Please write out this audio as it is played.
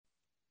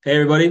Hey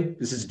everybody,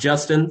 this is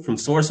Justin from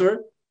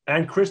Sorcerer,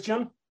 And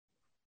Christian,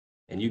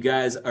 and you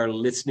guys are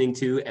listening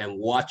to and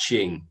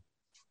watching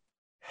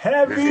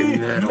Heavy heavy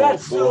Metal metal.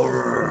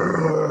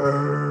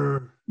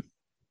 Horror.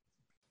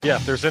 Yeah,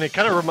 if there's any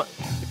kind of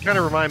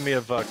remind me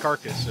of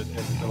Carcass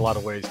in a lot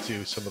of ways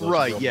too. Some of those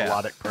Right, real yeah.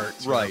 melodic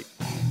parts. Right.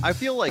 I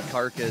feel like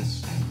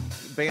Carcass,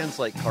 bands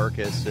like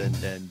Carcass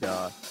and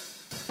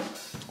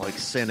like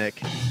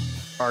Cynic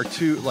are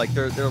too like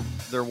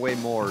they're way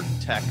more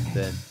tech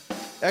than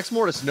Ex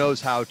Mortis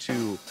knows how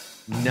to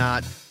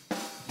not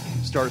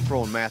start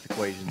throwing math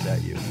equations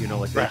at you. You know,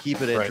 like they Right, keep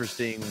it right.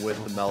 interesting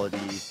with the melody.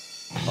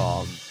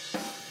 Um,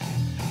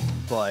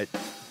 but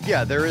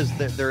yeah, there is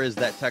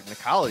that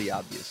technicality,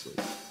 obviously.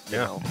 You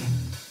Yeah. know,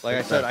 like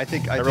I said, I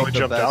think That really the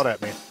jumped best, out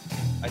at me.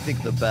 I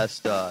think the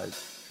best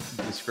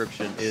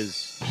description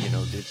is,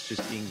 it's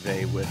just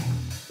Yngwie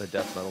with the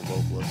death metal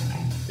vocalist.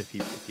 If he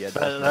had death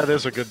That metal.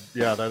 is a good,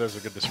 that is a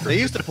good description. They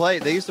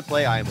used to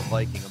play I Am a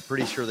Viking. I'm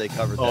pretty sure they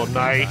covered that. Oh, a few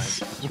nice.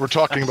 times. We're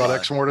talking about Uh,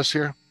 Ex Mortis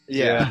here.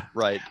 Yeah,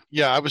 right.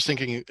 Yeah, I was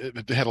thinking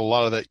it had a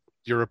lot of that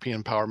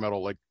European power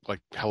metal, like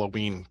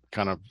Halloween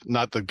kind of.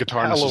 Not the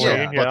guitar necessarily,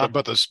 Halloween, yeah.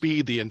 but the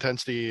speed, the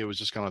intensity. It was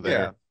just kind of Yeah.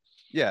 there.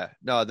 Yeah.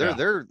 No, Yeah.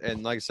 they're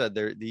and like I said,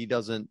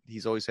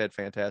 he's always had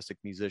fantastic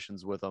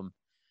musicians with him.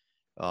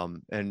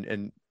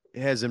 And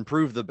has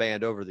improved the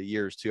band over the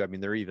years too. I mean,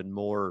 they're even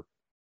more,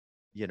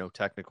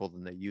 technical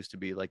than they used to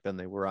be, like than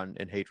they were on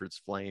in Hatred's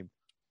Flame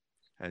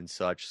and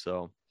such.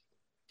 So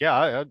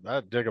Yeah,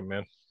 I dig them,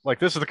 man. Like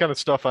this is the kind of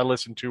stuff I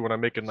listen to when I'm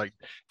making like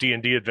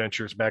D&D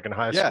adventures back in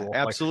high Yeah, school.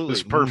 absolutely. Like, this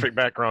is perfect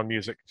background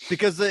music.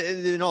 because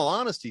in all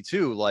honesty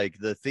too, like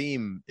the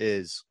theme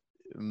is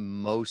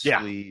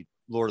mostly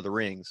Lord of the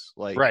Rings.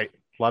 Like Right.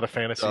 A lot of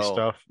fantasy so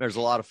stuff. there's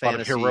a lot of A lot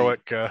of fantasy.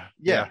 heroic,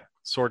 Yeah.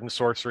 sword and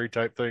sorcery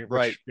type thing. Which,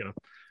 Right.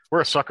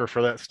 we're a sucker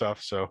for that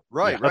stuff. So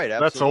Right, yeah, right.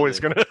 that's always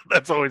absolutely.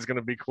 that's always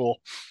gonna be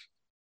cool.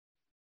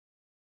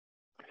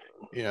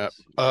 Yeah.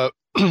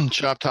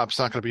 Chop Top's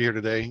not going to be here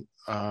today,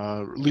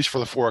 at least for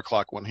the 4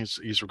 o'clock one.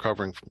 He's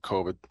recovering from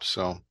COVID,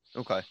 so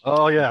Okay.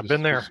 Oh yeah,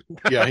 been there.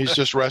 yeah, he's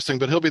just resting,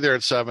 but he'll be there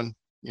at 7.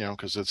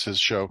 Because it's his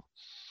show.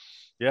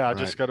 Yeah, I Right.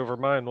 just got over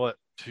mine. What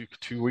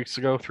 2 weeks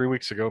ago, 3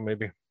 weeks ago,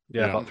 maybe.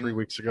 Yeah, Yeah. about 3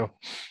 weeks ago.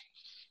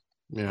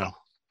 Yeah.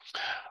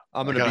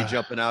 I'm I gonna be gotta-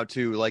 jumping out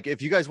too. Like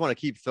if you guys want to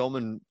keep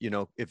filming,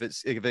 if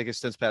it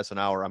extends past an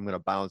hour, I'm gonna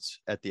bounce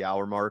at the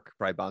hour mark,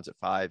 probably bounce at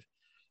 5.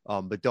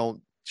 But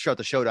don't shut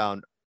the show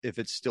down if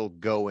it's still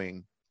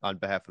going on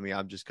behalf of me.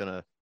 I'm just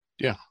gonna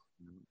Yeah.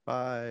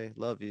 bye,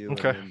 love you,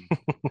 Okay. and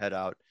then head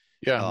out.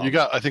 Yeah, you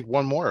got I think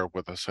one more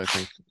with us. I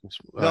think.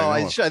 No,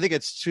 I think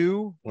it's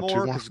two Oh, two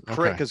more more? because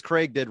Okay.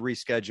 Craig did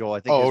reschedule. I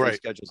think Oh, his right.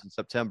 reschedule's in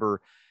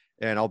September,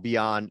 and I'll be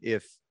on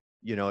if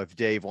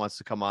Dave wants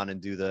to come on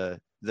and do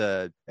the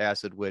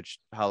Acid Witch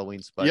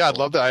Halloween special. Yeah, I'd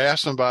love that. I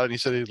asked him about it, and he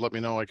said he'd let me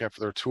know like after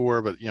their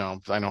tour. But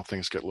I know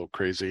things get a little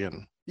crazy,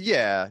 and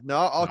Yeah, no,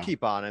 I'll No.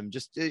 keep on him.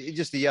 Just a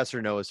yes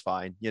or no is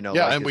fine. yeah, like,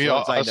 and as we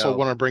long as I also know.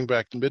 want to bring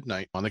back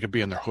Midnight. And they could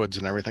be in their hoods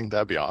and everything.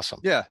 That'd be awesome.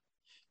 Yeah,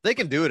 they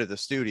can do it at the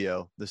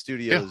studio. The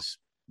studio's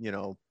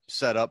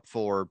set up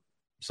for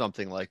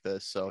something like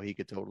this, so he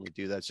could totally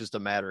do that. It's just a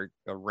matter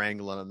of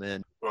wrangling them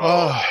in.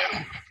 Oh,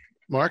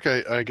 Mark,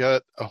 I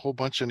got a whole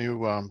bunch of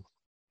new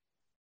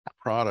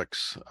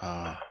products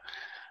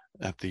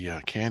at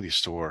the candy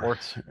store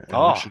in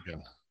Oh.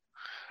 Michigan.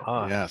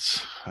 Ah,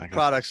 Yes, I got.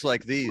 Products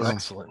like these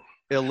excellent.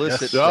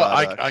 illicit Yes. No,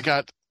 products.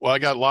 I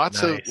got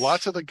lots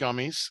Nice. of the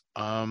gummies.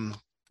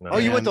 Oh,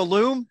 you went and to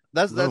Loom?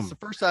 That's Loom. the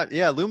first time.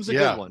 Yeah, Loom's a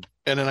Yeah. good one.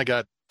 and then I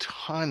got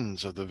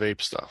tons of the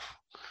vape stuff.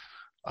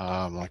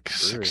 Like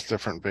Really? 6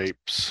 different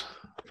vapes,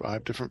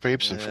 5 different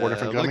vapes, and 4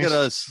 different Look gummies. at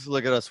us!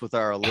 Look at us with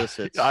our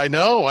illicits. I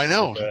know.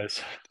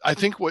 Guys. I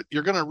think what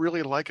you're gonna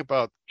really like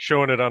about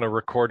Showing it on a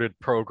recorded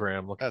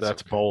program. Look, That's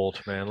that's okay.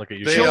 bold, man. Look at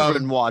you. They,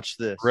 Children watch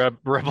this.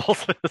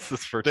 Rebels. This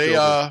is for they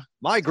children.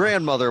 My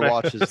grandmother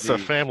watches It's a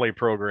these. family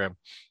program.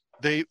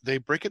 they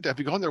break it down. If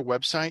you go on their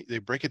website, they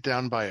break it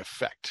down by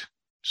effect.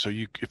 So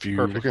if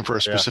you're Perfect. looking for a Yeah.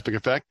 specific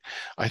effect,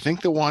 I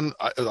think the one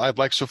I've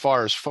liked so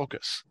far is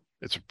Focus.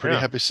 It's a pretty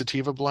Yeah. heavy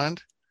sativa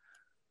blend.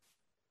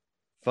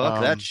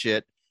 Fuck that Um,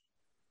 shit.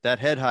 That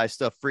head high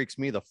stuff freaks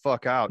me the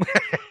fuck out.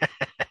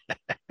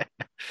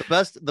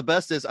 The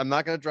best is I'm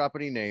not going to drop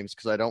any names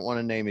because I don't want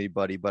to name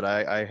anybody, but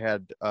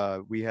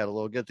we had a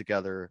little get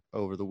together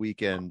over the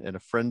weekend, and a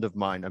friend of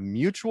mine, a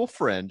mutual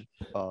friend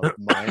of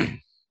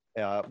mine,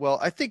 well,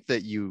 I think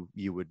that you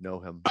would know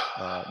him,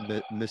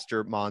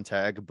 Mr.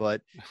 Montag,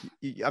 but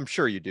I'm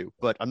sure you do.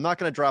 But I'm not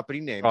going to drop any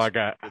names. Oh, I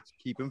got. Let's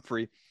keep him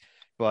free.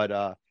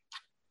 But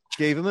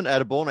gave him an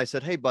edible, and I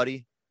said, "Hey,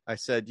 buddy," I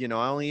said,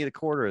 I only eat a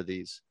quarter of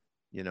these.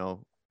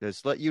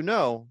 Just let you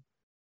know,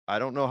 I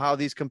don't know how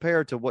these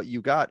compare to what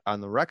you got on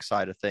the rec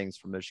side of things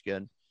from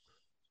Michigan.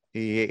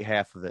 He ate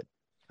half of it.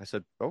 I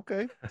said,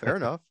 okay, fair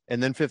enough.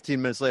 And then 15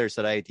 minutes later,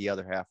 said I ate the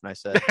other half, and I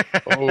said,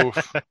 Oh,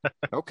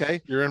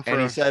 okay. you're in for.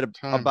 And he said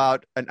time.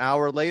 about an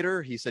hour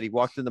later, he said he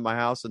walked into my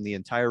house and the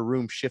entire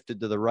room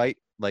shifted to the right,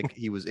 like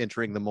he was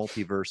entering the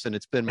multiverse. And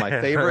it's been my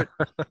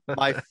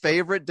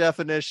favorite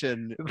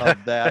definition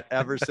of that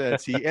ever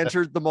since. He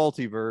entered the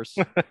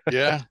multiverse.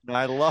 Yeah, And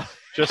I love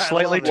Just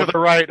slightly to the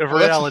right of Well,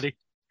 reality.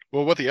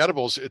 well, with the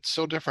edibles, it's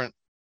so different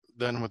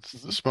than with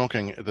the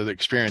smoking. The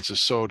experience is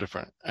so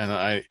different, and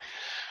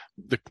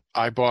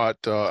I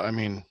bought. I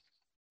mean,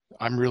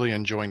 I'm really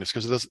enjoying this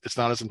because it's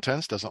not as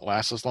intense, doesn't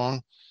last as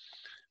long,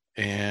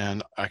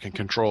 and I can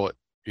control it.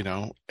 You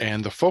know,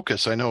 and the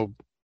focus. I know,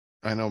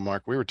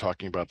 Mark. We were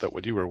talking about that.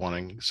 What you were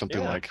wanting,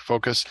 something like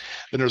focus.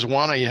 Then there's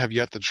one I have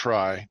yet to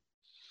try,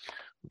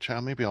 which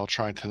maybe I'll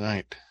try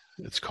tonight.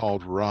 It's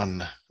called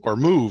Run or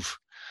Move.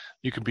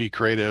 You can be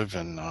creative,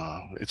 and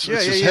it's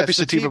this heavy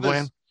sativa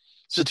blend.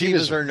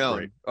 Sativas are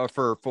known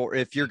for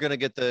if you're going to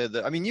get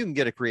the I mean, you can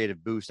get a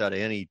creative boost out of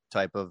any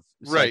type of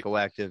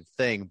psychoactive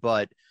thing,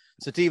 but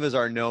sativas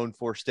are known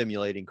for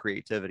stimulating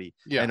creativity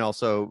and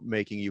also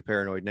making you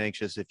paranoid and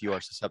anxious if you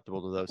are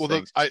susceptible to those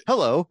things.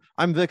 Hello,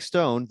 I'm Vic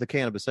Stone, the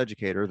cannabis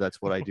educator.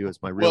 That's what I do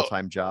as my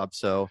real-time job.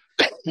 So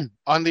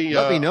on the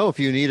let me know if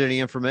you need any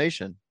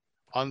information.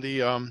 On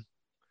the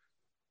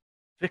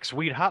Vic's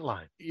Weed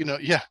Hotline.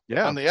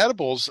 On the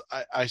edibles,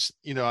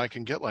 I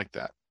can get like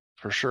that.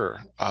 For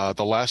sure.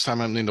 The last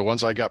time, the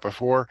ones I got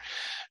before,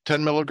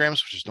 10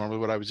 milligrams, which is normally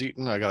what I was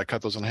eating, I got to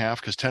cut those in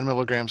half because 10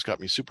 milligrams got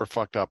me super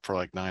fucked up for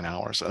like 9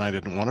 hours, and I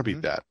didn't want to be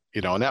that,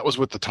 and that was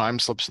with the time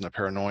slips and the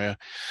paranoia.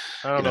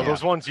 I don't know.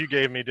 Those ones you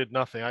gave me did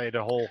nothing. I ate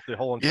the whole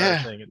entire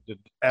thing. It did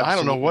I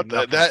don't know what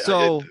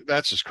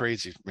that's just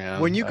crazy,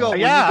 man. When you go,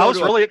 I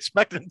was really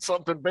expecting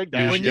something big.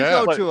 When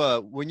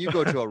you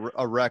go to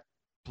a rec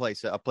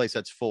place, a place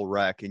that's full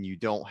rec, and you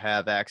don't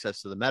have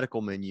access to the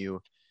medical menu,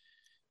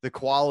 the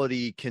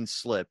quality can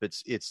slip.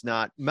 It's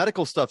not,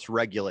 medical stuff's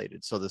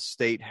regulated, so the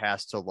state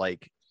has to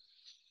like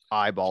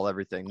eyeball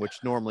everything, which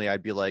normally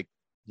I'd be like,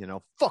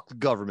 fuck the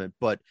government.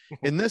 But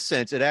in this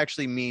sense, it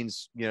actually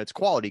means, it's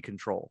quality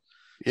control.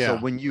 Yeah. So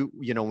when you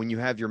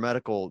have your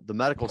the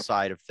medical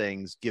side of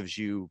things gives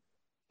you.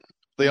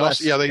 They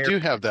also, they do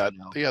have that.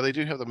 Yeah, they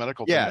do have the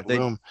medical thing.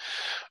 Loom.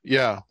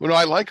 Yeah. Well,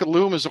 I like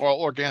Loom is all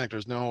organic.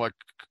 There's no like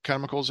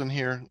chemicals in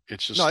here.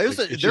 It's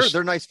just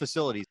they're nice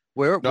facilities.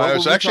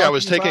 I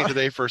was taking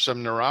today for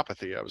some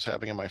neuropathy I was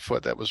having in my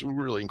foot. That was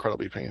really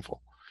incredibly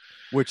painful.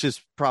 Which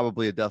is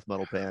probably a death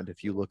metal band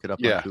if you look it up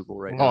on Google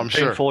right now. I'm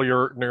sure. Painful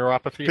your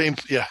neuropathy.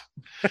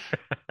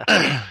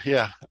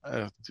 Yeah.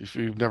 If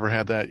you've never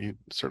had that, you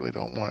certainly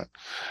don't want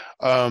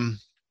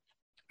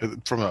it.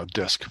 From a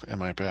disc in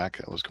my back,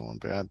 that was going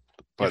bad.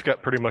 But you've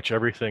got pretty much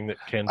everything that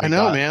can be. I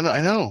know, man.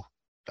 I know.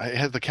 I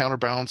had to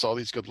counterbalance all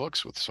these good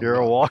looks with some. You're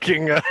a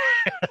walking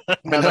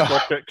medical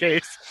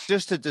case.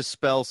 Just to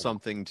dispel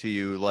something to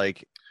you,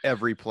 like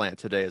every plant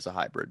today is a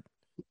hybrid.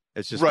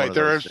 It's just right.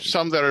 There are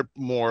some that are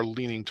more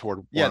leaning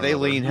toward. They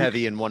lean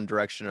heavy in one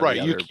direction. Or the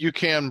other. You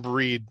can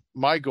breed.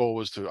 My goal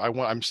was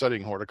I'm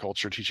studying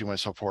horticulture, teaching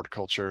myself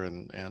horticulture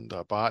and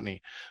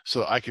botany,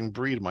 so I can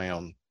breed my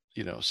own,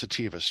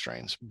 sativa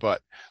strains.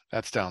 But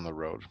that's down the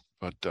road.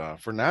 But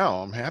for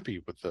now, I'm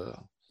happy with the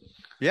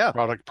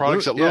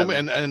products at Loom,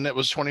 and it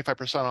was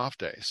 25% off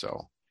day.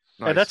 So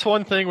that's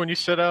one thing when you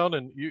sit down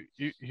and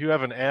you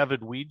have an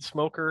avid weed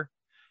smoker.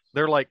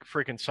 They're like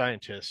freaking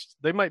scientists.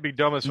 They might be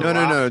dumb as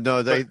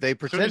no. They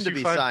pretend to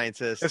be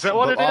scientists. Is that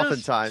what it is?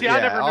 Oftentimes,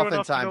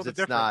 oftentimes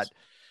it's not.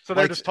 So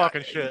they're just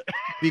talking shit.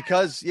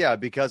 Because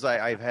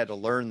I've had to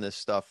learn this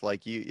stuff.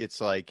 Like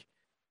it's like.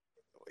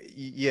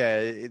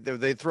 Yeah,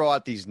 they throw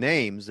out these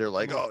names. They're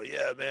like, "Oh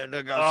yeah, man,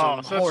 they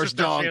got some horse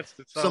dong,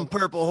 some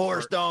purple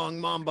horse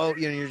dong mambo."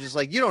 You're just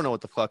like, you don't know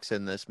what the fuck's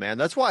in this, man.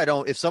 That's why I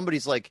don't. If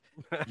somebody's like,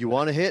 "You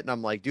want to hit?" and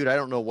I'm like, "Dude, I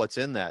don't know what's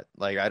in that.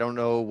 Like, I don't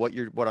know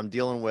what I'm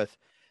dealing with."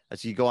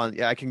 As you go on,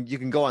 you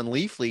can go on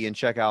Leafly and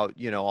check out,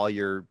 all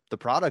the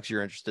products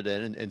you're interested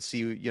in, and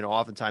see,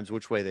 oftentimes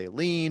which way they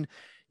lean.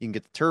 You can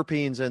get the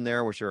terpenes in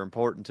there, which are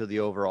important to the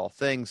overall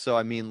thing. So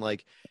I mean,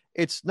 like,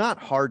 it's not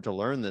hard to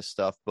learn this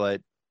stuff,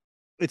 but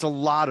it's a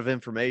lot of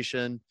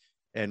information,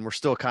 and we're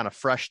still kind of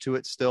fresh to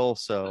it still.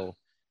 So,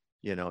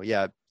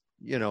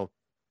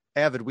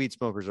 avid weed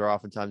smokers are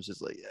oftentimes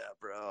just like, yeah,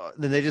 bro.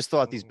 And then they just throw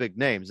out these big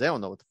names. They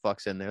don't know what the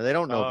fuck's in there. They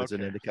don't know if it's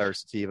an indica or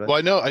sativa. Well,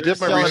 I know. I did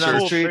my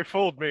research. They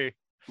fooled me.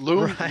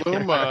 Loom.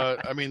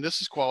 I mean, this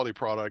is quality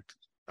product.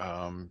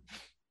 The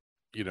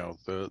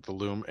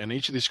Loom, and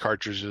each of these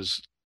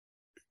cartridges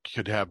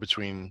could have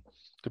between,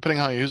 depending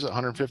on how you use it,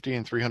 150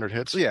 and 300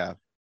 hits. Yeah.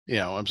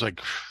 I was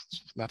like,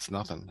 that's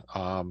nothing.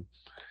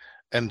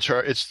 And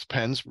it's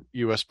pens,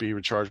 USB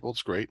rechargeable.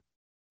 It's great.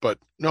 But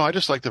no, I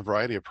just like the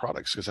variety of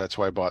products because that's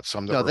why I bought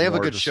some. They have a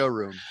good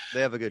showroom.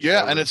 They have a good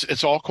showroom. And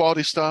it's all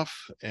quality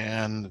stuff,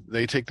 and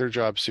they take their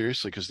job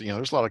seriously because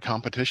there's a lot of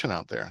competition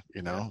out there.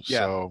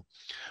 So,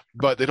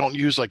 but they don't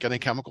use like any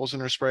chemicals in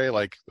their spray.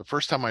 Like the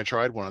first time I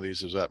tried one of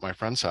these was at my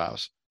friend's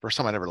house. First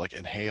time I'd ever like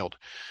inhaled,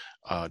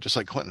 just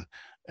like Clinton.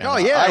 And, Oh,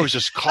 yeah. I was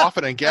just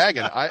coughing and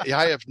gagging.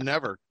 I have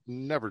never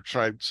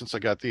tried since I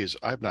got these.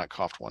 I have not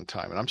coughed one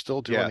time, and I'm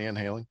still doing the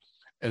inhaling.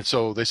 And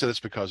so they said it's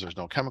because there's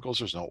no chemicals,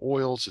 there's no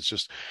oils. It's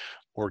just,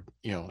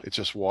 it's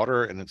just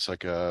water, and it's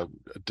like a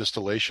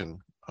distillation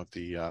of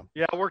the.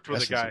 I worked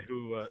with a guy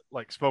who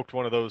like smoked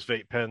one of those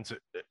vape pens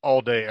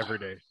all day, every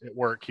day at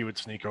work. He would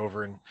sneak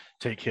over and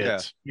take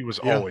hits. He was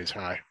always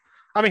high.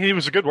 I mean, he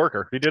was a good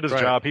worker. He did his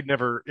job. It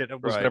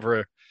was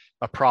never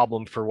a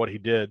problem for what he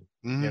did,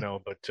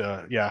 but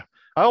I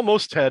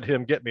almost had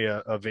him get me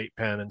a vape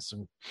pen and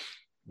some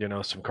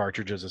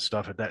cartridges and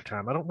stuff at that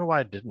time. I don't know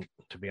why I didn't,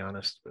 to be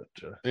honest, but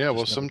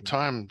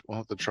sometime we'll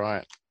have to try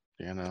it,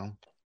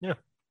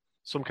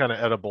 some kind of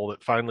edible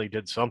that finally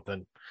did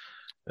something.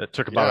 It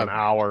took about an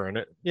hour, and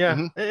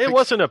it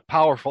wasn't a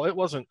powerful,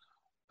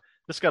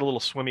 just got a little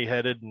swimmy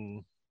headed,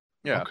 and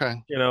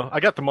okay. I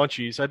got the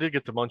munchies. I did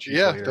get the munchies.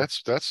 Yeah, later.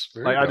 that's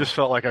very I just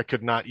felt like I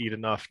could not eat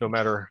enough, no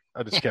matter.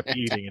 I just kept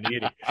eating and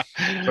eating.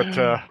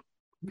 But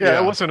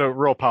it wasn't a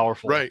real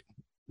powerful. Right.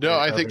 No,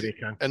 I think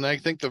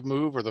the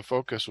move or the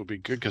focus will be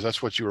good because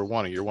that's what you were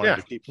wanting. You're wanting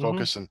to keep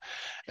focus and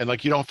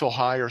like you don't feel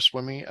high or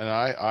swimmy. And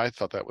I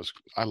thought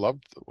I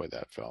loved the way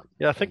that felt.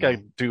 Yeah, I think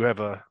I do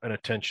have an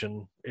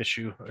attention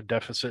issue, a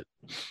deficit.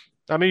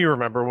 I mean, you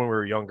remember when we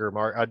were younger,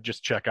 Mark, I'd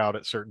just check out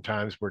at certain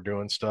times we're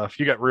doing stuff.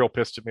 You got real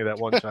pissed at me that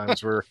one time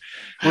as we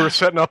were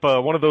setting up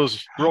one of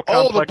those real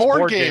complex the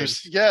board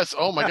games. Yes.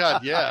 Oh my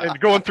God. Yeah. And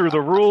going through the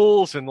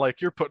rules and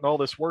like you're putting all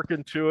this work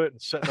into it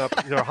and setting up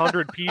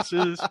 100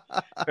 pieces.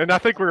 And I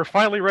think we were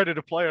finally ready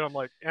to play. And I'm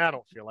like, I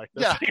don't feel like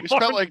this. Yeah.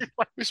 Anymore.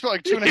 We spent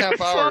like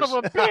 2.5 hours. Son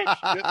of a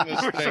bitch. Getting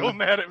this You were so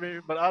mad at me,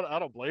 but I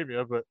don't blame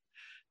you. But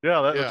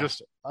was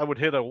just I'd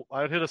hit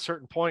a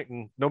certain point,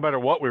 and no matter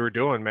what we were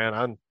doing, man,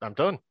 I'm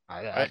done.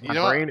 My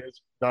brain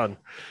is done.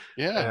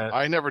 Yeah,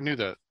 I never knew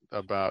that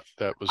about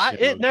that was.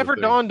 It never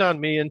dawned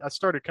on me, and I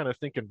started kind of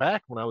thinking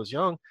back when I was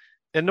young,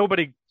 and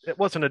it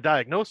wasn't a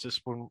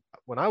diagnosis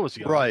when I was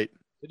young. Right.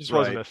 It just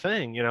wasn't a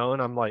thing,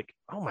 and I'm like,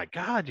 oh my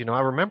God, I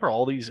remember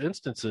all these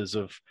instances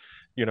of,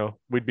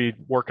 we'd be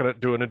working at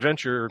doing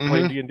adventure or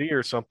playing D&D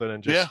or something,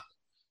 and just.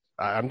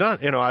 I'm done.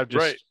 I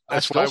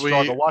still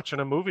struggle watching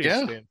a movie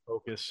and staying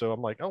focused. So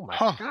I'm like, oh my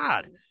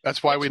God.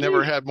 That's why we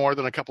never had more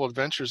than a couple of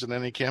adventures in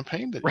any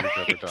campaign that you've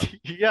ever done.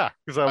 Yeah,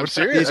 because I'm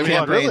serious. These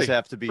campaigns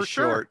have to be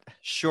short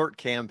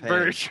campaigns.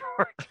 Very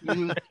short.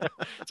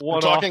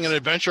 We're talking an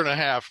adventure and a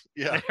half.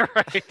 Yeah.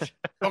 Right.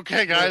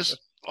 Okay, guys.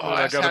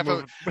 Last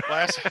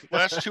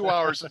 2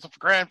 hours. It's the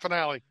grand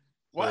finale.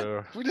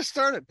 What? We just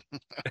started.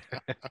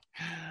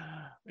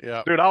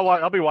 Yeah, dude.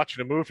 I'll be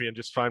watching a movie and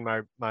just find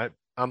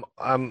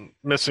I'm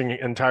missing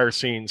entire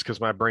scenes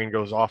because my brain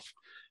goes off.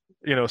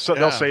 So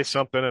they'll say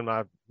something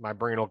and my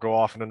brain will go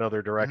off in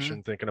another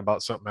direction, thinking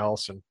about something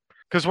else. And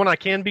because when I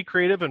can be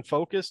creative and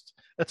focused,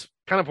 that's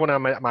kind of when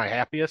I'm at my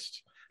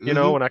happiest.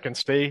 When I can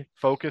stay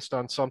focused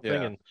on something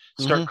and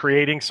start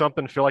creating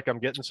something, feel like I'm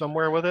getting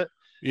somewhere with it.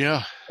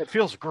 Yeah, it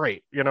feels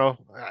great.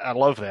 I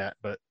love that,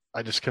 but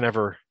I just can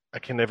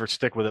never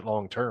stick with it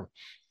long term.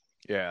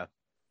 Yeah.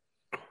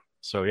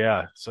 So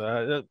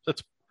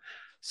that's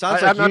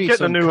sounds like you need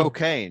some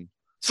cocaine.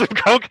 So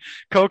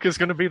coke is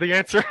going to be the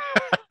answer.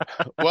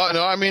 Well,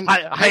 no, I mean,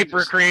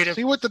 hyper creative.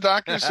 See what the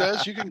doctor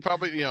says. You can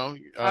probably, I've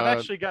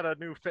actually got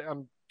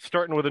I'm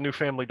starting with a new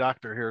family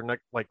doctor here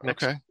next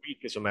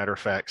week, as a matter of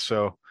fact.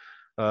 So,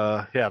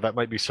 that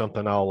might be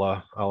something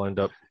I'll end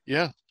up.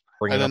 Yeah.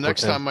 And then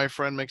next time my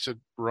friend makes a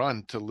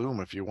run to Loom,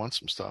 if you want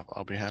some stuff,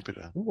 I'll be happy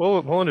to.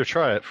 Well, willing to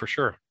try it for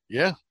sure.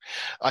 Yeah,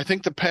 I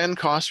think the pen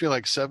cost me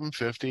like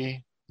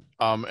 $750,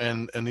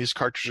 and these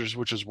cartridges,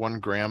 which is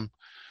 1 gram,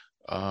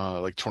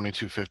 like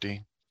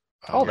 $22.50.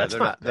 That's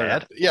not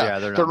bad. Yeah,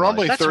 they're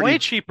normally that's 30. Way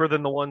cheaper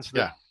than the ones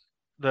that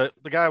the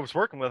guy I was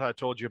working with I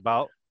told you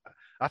about.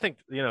 I think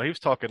he was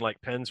talking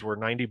like pens were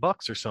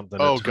 $90 or something.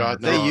 Oh God,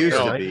 they used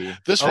to be.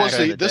 This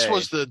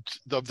was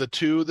the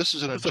two. This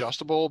is an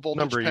adjustable voltage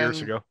number of pen,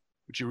 years ago,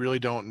 which you really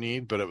don't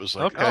need, but it was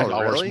like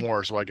 $10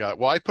 more. So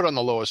I put on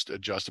the lowest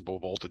adjustable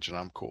voltage, and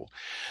I'm cool.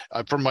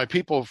 From my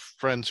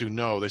friends who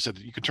know, they said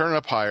you can turn it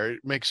up higher.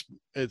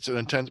 It's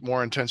an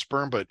more intense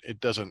burn, but it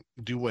doesn't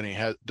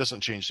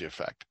doesn't change the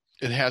effect.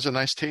 It has a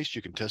nice taste.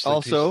 You can test.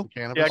 Also,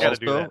 I got to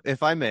do that.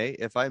 If I may,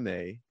 you're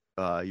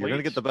going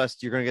to get the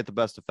best. You're going to get the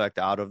best effect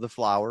out of the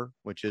flower,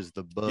 which is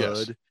the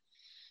bud,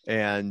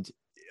 and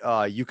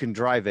you can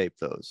dry vape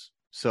those.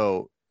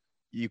 So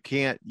you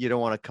can't. You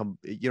don't want to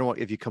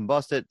if you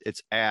combust it,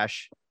 it's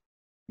ash.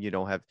 You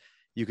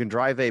can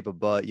dry vape a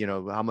bud.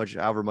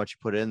 However much you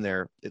put in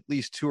there, at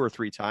least 2 or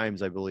 3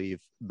 times, I believe,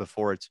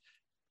 before it's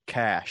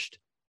cached.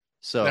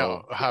 So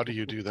now, how do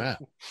you do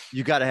that?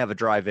 You got to have a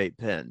dry vape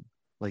pen.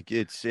 Like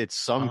it's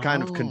some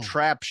kind of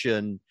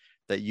contraption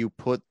that you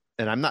put.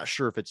 And I'm not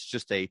sure if it's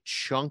just a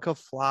chunk of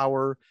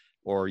flour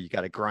or you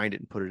got to grind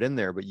it and put it in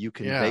there, but you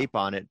can vape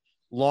on it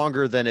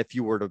longer than if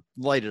you were to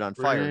light it on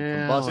fire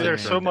and combust it.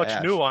 There's so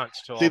much nuance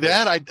to all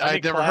that.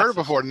 I'd never heard it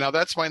before. Now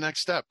that's my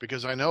next step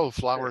because I know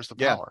flour is the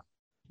power.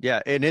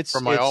 Yeah, and it's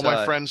all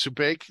my friends who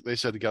bake, they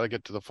said you got to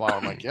get to the flour.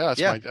 I'm like,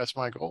 that's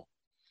my goal.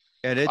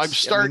 And it's, I'm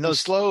starting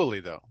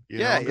slowly though.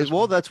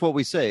 Well, that's what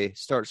we say.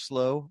 Start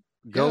slow,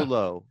 go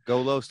low,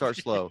 start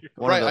slow.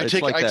 Right.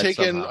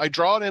 I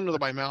draw it into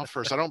my mouth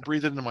first. I don't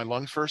breathe it into my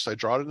lungs first. I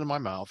draw it into my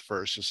mouth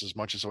first, just as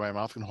much as my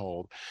mouth can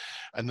hold.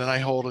 And then I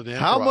hold it in.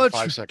 How for much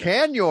 5 seconds.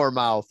 can your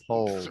mouth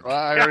hold?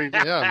 I already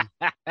am.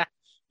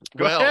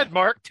 Go ahead,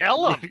 Mark.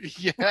 Tell them.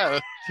 Yeah.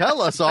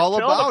 Tell us all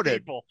about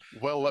it.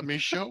 Well, let me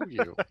show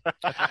you.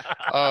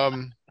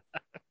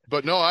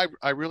 But no,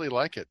 I really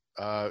like it.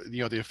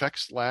 The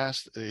effects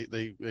last.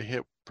 They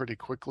hit pretty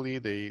quickly.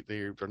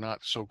 They're not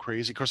so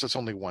crazy. Of course, that's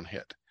only one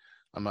hit.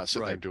 I'm not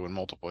sitting there doing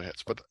multiple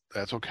hits, but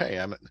that's okay.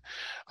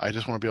 I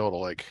just want to be able to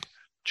like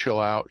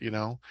chill out,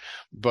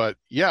 But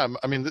yeah,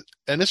 I mean,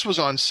 and this was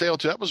on sale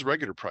too. That was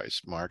regular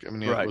price, Mark. I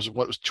mean, it was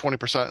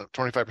 20%,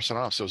 25%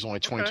 off, so it was only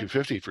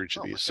 $22.50 for each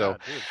of these. So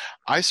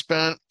I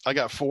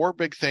got 4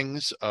 big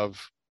things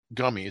of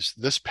gummies,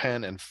 this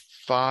pen, and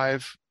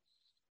 5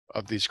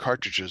 of these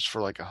cartridges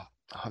for like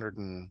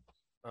 $186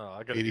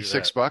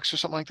 or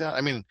something like that.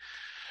 I mean,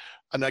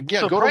 and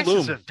again, so go prices to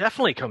Loom. Have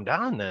definitely come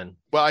down then.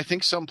 Well, I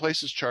think some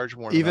places charge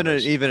more. Even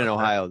in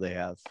Ohio, they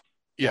have.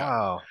 Yeah,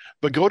 wow.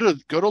 But go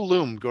to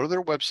Loom. Go to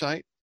their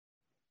website.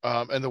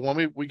 And the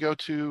one we go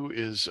to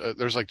is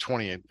there's like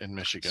 20 in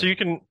Michigan. So you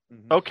can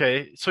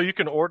so you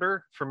can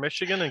order from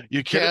Michigan and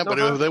you can,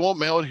 but they won't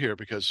mail it here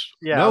because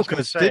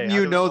because didn't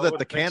you know that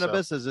the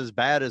cannabis is as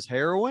bad as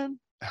heroin?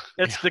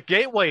 It's the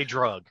gateway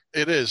drug.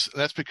 It is.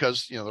 That's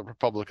because the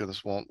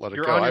Republicans won't let it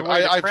You're go. on your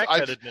way to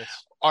crackheadedness.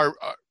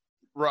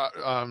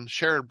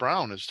 Sherrod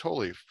Brown is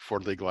totally for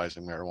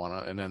legalizing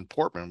marijuana, and then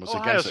Portman was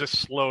Ohio's against it. just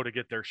slow to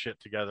get their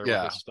shit together.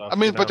 Yeah, with this stuff, I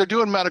mean, but they're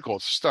doing medical.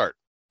 It's a start.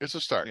 It's a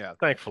start. Yeah,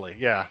 thankfully.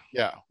 Yeah.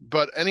 Yeah.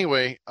 But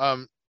anyway,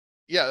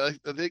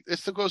 it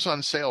still goes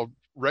on sale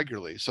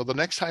regularly. So the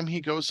next time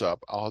he goes up,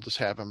 I'll just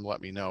have him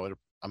let me know.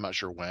 I'm not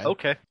sure when.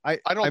 Okay. I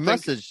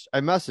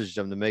messaged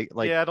him to make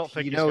I don't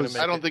think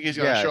I don't think he's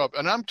going to show up.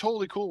 And I'm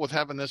totally cool with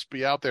having this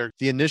be out there.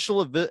 The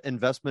initial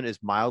investment is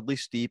mildly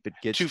steep. It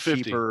gets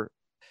cheaper.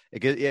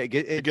 Get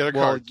a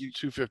card.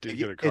 $250 to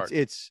get a card.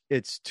 It's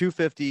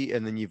 $250,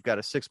 and then you've got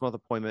a 6-month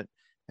appointment.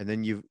 And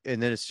then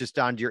it's just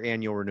down to your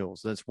annual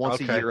renewals. And it's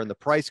once a year, and the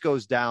price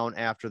goes down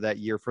after that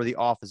year for the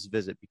office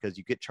visit because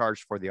you get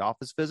charged for the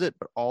office visit,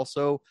 but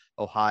also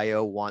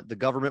the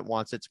government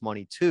wants its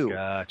money too.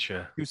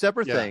 Gotcha. 2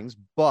 separate things,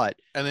 but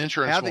and the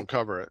insurance won't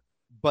cover it.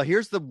 But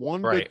here's the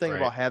one good thing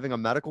about having a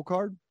medical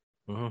card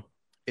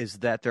is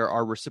that there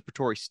are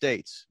reciprocatory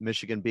states,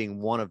 Michigan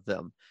being one of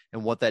them.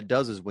 And what that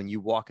does is when you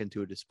walk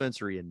into a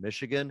dispensary in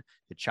Michigan,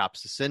 it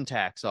chops the sin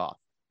tax off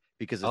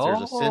because if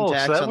there's a sin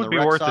tax so that on would the be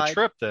rec worth side, the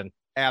trip then.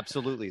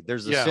 Absolutely.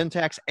 There's a sin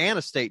tax and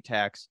a state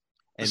tax.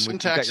 And the sin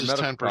tax is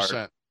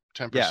 10%.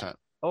 10%. Yeah.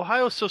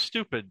 Ohio's so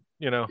stupid,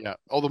 Yeah.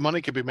 All the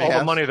money could be made. All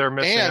the money they're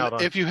missing out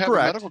on. If you have a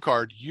medical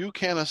card, you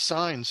can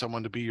assign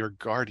someone to be your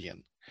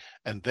guardian.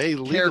 And they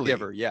legally...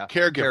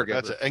 Caregiver.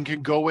 That's it. And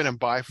can go in and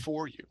buy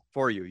for you.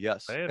 For you,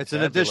 yes. It's an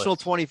Fabulous. additional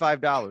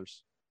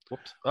 $25.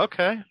 Whoops.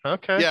 Okay.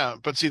 Yeah,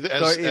 but see,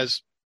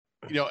 as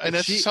and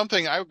that's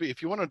something I would be...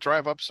 If you want to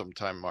drive up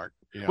sometime, Mark,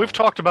 we've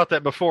talked about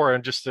that before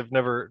and just have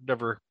never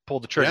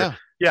pulled the trigger.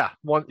 Yeah.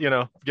 Get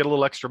a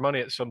little extra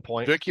money at some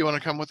point. Vic, you want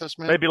to come with us,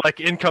 man? Maybe like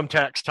income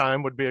tax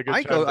time would be a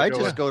good time.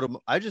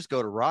 I just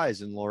go to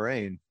Rise in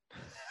Lorain.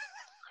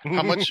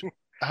 How much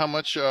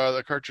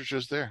the cartridge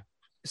is there?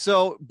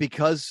 So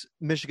because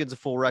Michigan's a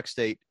full rec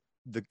state,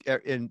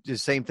 and the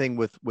same thing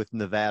with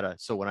Nevada.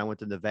 So when I went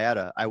to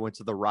Nevada, I went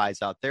to the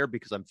Rise out there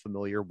because I'm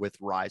familiar with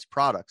Rise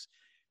products.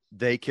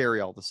 They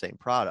carry all the same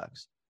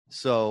products.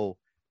 So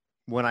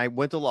when I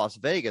went to Las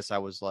Vegas, I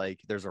was like,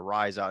 there's a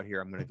Rise out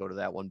here. I'm going to go to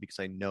that one because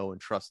I know and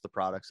trust the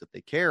products that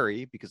they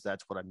carry because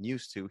that's what I'm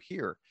used to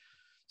here.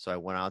 So I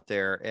went out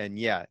there and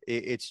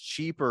it's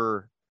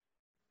cheaper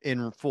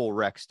in full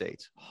rec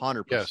states,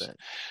 100%. Yes.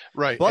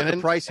 Right. But the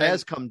price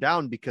has come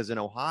down because in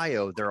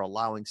Ohio, they're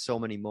allowing so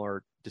many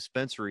more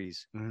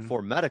dispensaries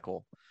for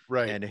medical.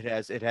 Right. And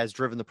it has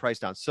driven the price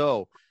down.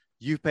 So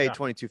you paid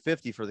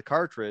 $22.50 for the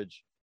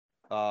cartridge.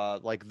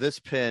 Like this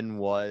pen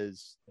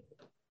was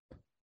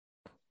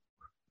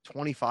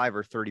 $25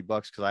 or $30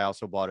 because I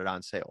also bought it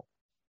on sale.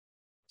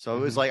 So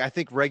it was like, I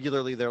think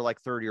regularly they're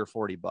like $30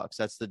 or $40.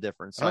 That's the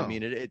difference. So, I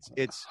mean, it's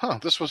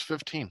this was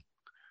 15.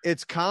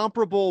 It's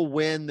comparable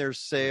when there's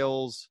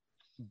sales,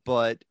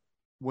 but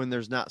when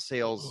there's not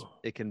sales,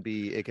 it can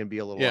be a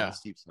little on the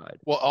steep side.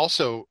 Well,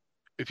 also,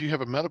 if you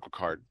have a medical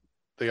card,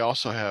 they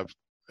also have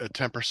a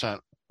 10%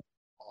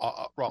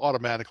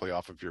 automatically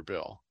off of your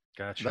bill.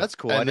 Gotcha. That's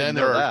cool. And I didn't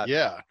know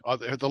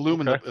that. The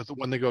Lumen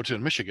when they go to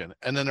Michigan,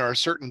 and then there are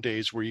certain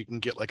days where you can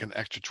get like an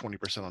extra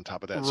 20% on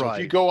top of that. Right. So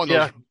if you go on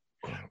those,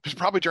 it's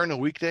probably during the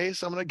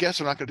weekdays. I'm going to guess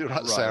they're not going to do it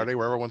on Saturday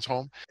where everyone's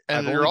home.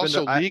 And they're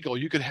also legal.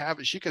 You could have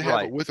it. She could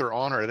have it with or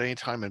on her at any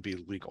time and be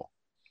legal.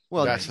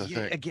 Well, that's the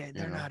thing. Again,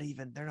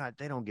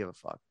 they don't give a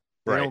fuck.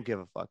 They don't give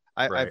a fuck.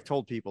 I've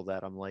told people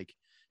that. I'm like,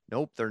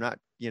 nope, they're not.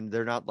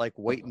 They're not like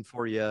waiting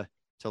for you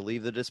to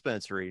leave the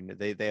dispensary.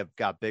 They have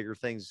got bigger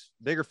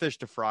fish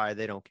to fry.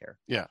 They don't care.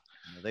 Yeah.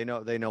 They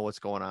know what's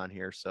going on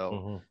here.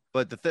 So,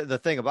 but the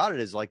thing about it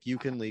is, like, you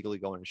can legally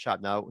go in a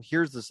shop. Now,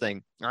 here's this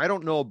thing. I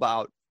don't know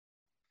about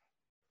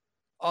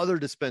other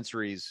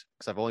dispensaries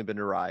because I've only been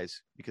to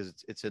Rise because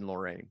it's in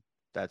Lorain.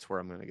 That's where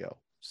I'm going to go.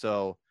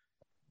 So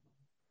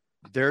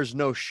there's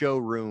no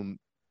showroom,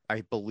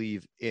 I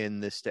believe, in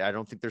this state. I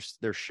don't think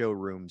there's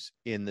showrooms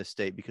in this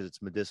state because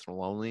it's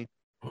medicinal only.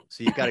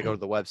 So you got to go to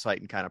the website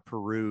and kind of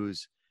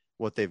peruse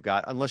what they've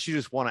got, unless you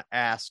just want to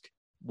ask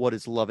what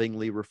is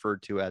lovingly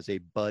referred to as a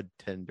bud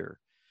tender.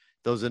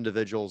 Those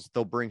individuals,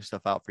 they'll bring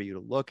stuff out for you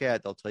to look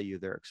at. They'll tell you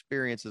their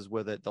experiences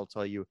with it. They'll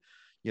tell you,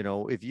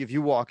 if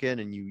you walk in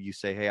and you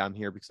say, hey, I'm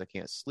here because I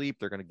can't sleep,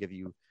 they're going to give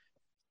you,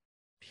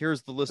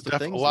 here's the list of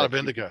things. A lot of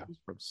indica.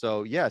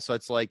 So yeah, so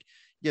it's like,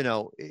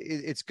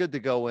 it's good to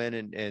go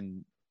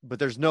in but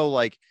there's no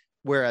like,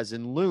 whereas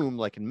in Lume,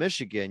 like in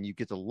Michigan, you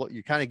get to look,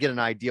 you kind of get an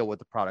idea what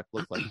the product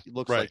looks like. It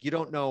looks like you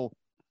don't know,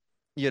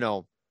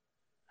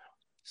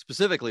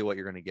 specifically what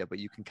you're going to get, but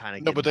you can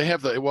kind of but they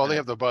have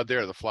the bud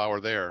there, the flower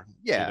there.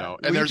 Yeah,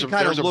 and there's a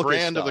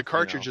brand of the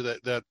cartridge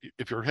that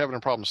if you're having a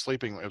problem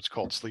sleeping, it's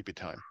called Sleepy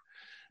Time.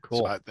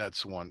 Cool. So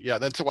that's one. Yeah,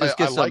 that's why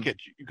I like it.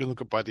 You can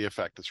look up by the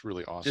effect. It's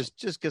really awesome.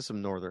 Just get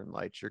some Northern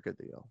Lights. You're good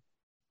to go.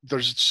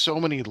 There's so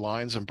many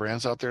lines and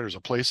brands out there. There's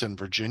a place in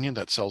Virginia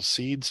that sells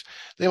seeds.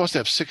 They must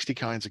have 60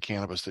 kinds of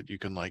cannabis that you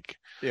can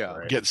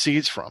get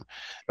seeds from.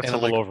 That's a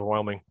little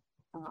overwhelming.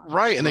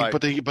 Right. And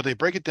but they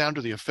break it down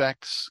to the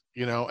effects,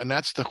 and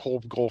that's the whole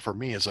goal for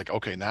me is like,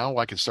 okay, now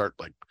I can start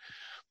like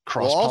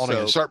cross-pollinating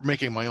and start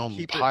making my own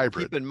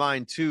hybrid. Keep in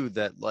mind too,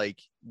 that like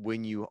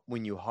when you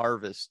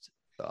harvest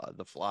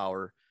the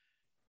flower,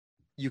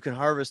 you can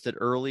harvest it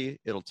early.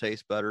 It'll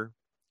taste better,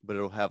 but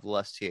it'll have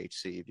less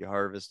THC. If you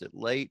harvest it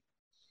late,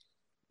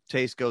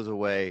 taste goes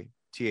away,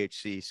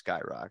 THC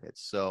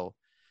skyrockets. So,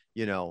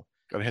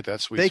 gotta hit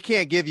that sweet. They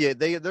can't give you.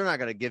 They're not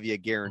going to give you a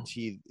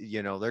guarantee.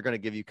 They're going to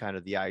give you kind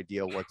of the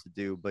idea what to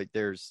do. But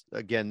there's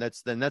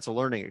that's a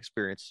learning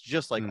experience,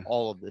 just like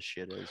all of this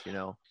shit is.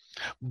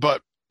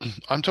 But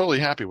I'm totally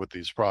happy with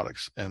these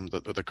products and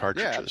the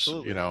cartridges. Yeah,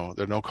 absolutely.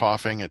 They're no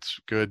coughing. It's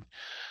good.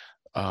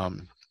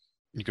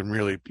 You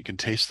can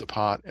taste the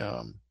pot.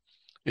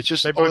 It's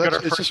just maybe we got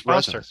our first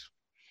sponsor. Resins.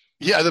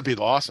 Yeah, that'd be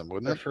awesome,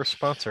 wouldn't it? Our first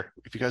sponsor.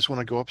 If you guys want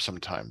to go up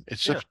sometime,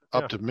 it's just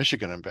up to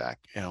Michigan and back.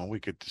 We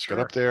could just get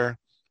up there,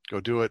 go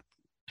do it,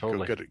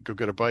 totally. Go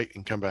get a bite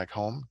and come back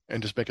home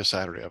and just make a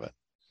Saturday of it.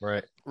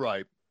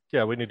 Right.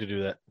 Yeah, we need to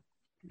do that.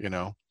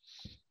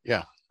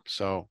 Yeah.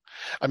 So,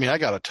 I mean, I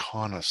got a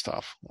ton of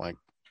stuff. Like,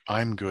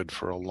 I'm good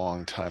for a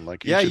long time.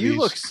 Like, you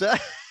look set.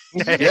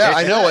 Yeah,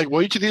 I know. Like,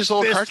 each of these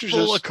little cartridges.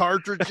 Full of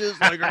cartridges.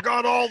 Like, I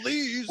got all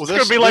these. Well, it's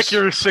going to be like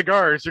your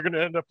cigars. You're going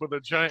to end up with a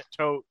giant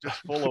tote just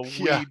full of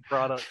weed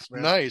products,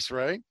 man. Nice,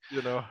 right?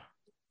 You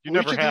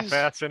never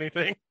half-ass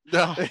anything.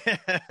 No.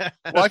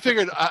 Well, I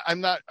figured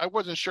I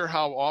wasn't sure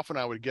how often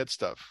I would get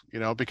stuff,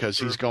 because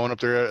he's going up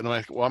there and I'm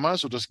like, well, I might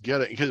as well just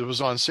get it because it was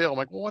on sale. I'm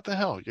like, well, what the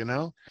hell,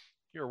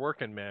 You're a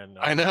working man.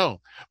 I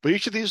know. But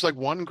each of these, like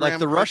 1 gram. Like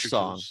the Rush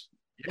song.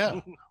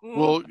 Yeah.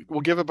 we'll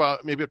give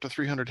about maybe up to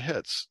 300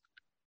 hits.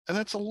 And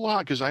that's a lot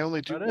because I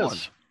only do one.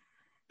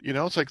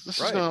 It's like this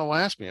is going to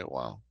last me a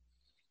while.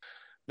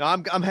 No,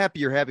 I'm happy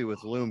you're happy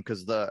with Lume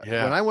because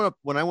when I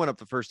went up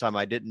the first time,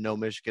 I didn't know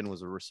Michigan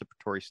was a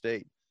reciprocatory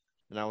state,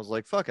 and I was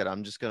like, fuck it,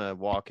 I'm just gonna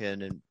walk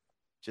in and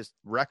just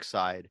rec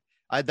side.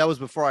 That was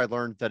before I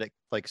learned that it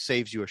like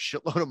saves you a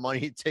shitload of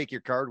money to take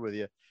your card with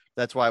you.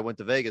 That's why I went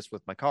to Vegas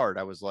with my card.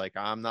 I was like,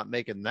 I'm not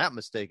making that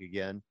mistake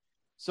again.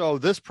 So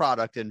this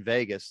product in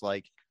Vegas,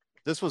 like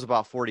this was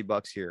about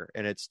 $40 here,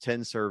 and it's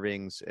 10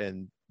 servings,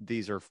 and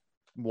these are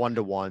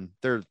 1-to-1.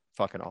 They're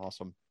fucking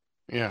awesome.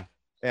 Yeah.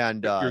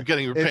 And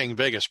you're paying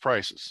Vegas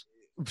prices.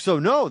 So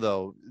no,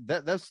 though,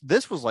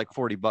 this was like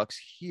 $40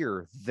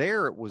 here.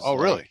 There it was. Oh,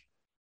 really?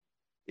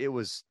 It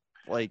was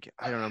like,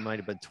 I don't know, it might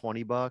have been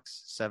 $20,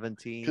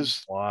 17.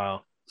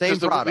 Wow. Same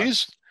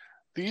product.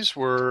 These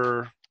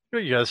were.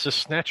 You guys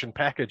just snatching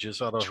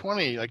packages out of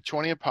 20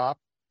 a pop.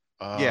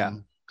 Yeah.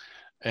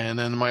 And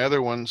then my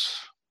other ones,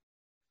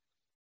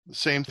 the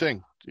same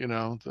thing.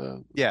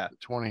 The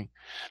 20.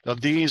 Now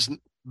these.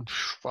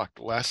 Fuck,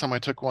 the last time I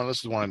took one, this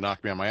is the one that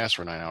knocked me on my ass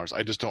for 9 hours.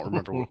 I just don't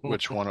remember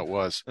which one it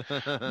was.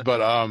 But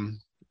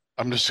I'm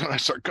just going to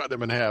start cutting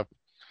them in half.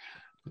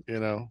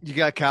 You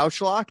got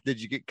couch lock?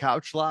 Did you get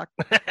couch lock?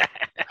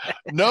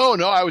 No,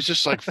 I was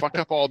just like fucked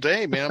up all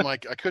day, man. I'm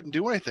like, I couldn't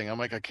do anything. I'm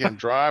like, I can't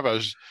drive.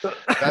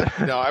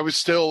 I was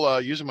still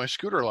using my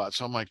scooter a lot.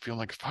 So I'm like, feeling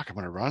like, fuck, I'm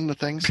going to run the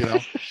things,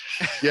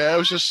 Yeah, it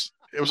was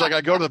like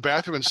I go to the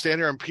bathroom and stand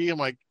there and pee. I'm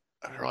like,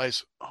 I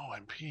realize,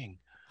 I'm peeing.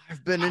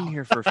 I've been in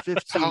here for 15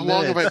 minutes. How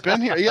long have I been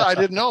here? Yeah, I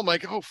didn't know. I'm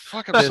like, oh,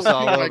 fuck, I'm still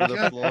all over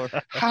the floor.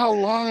 How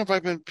long have I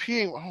been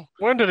peeing? Oh,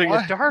 when did it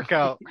get dark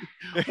out?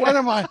 What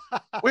am I?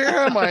 Where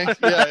am I?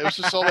 Yeah, it was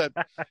just all that.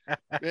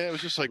 Yeah, it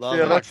was just like,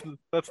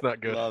 that's not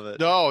good. Love it.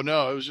 No,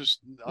 it was just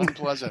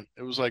unpleasant.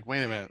 It was like,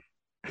 wait a minute.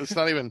 It's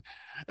not even.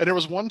 And there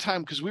was one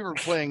time because we were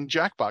playing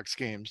Jackbox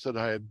games that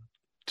I had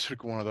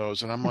took one of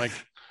those, and I'm like,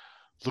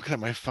 looking at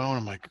my phone.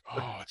 I'm like,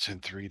 oh, it's in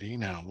 3D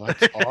now.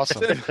 That's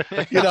awesome.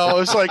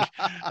 It's like,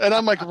 and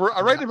I'm like,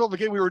 right in the middle of the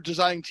game, we were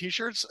designing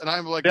T-shirts, and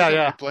I'm like,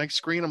 blank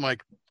screen. I'm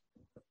like,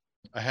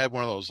 I had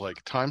one of those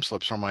like time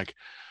slips. So I'm like,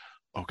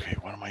 okay,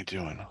 what am I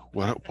doing?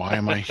 Why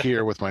am I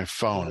here with my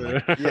phone?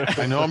 Like,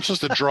 I know I'm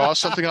supposed to draw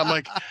something. I'm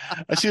like,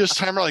 I see this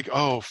timer, like,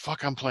 oh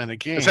fuck, I'm playing a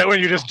game. Is that when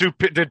you just did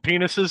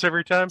penises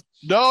every time?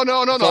 No. And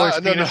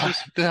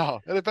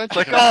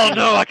eventually, like, oh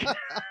no, I can't.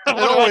 It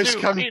always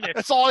comes.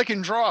 That's all I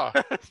can draw.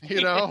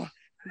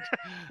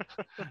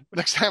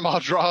 Next time I'll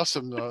draw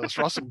some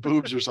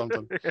boobs or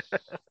something.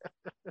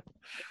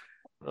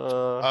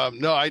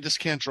 No, I just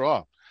can't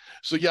draw.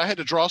 So I had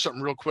to draw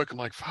something real quick. I'm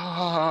like,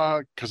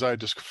 fuck, because I had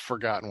just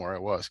forgotten where I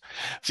was.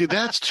 See,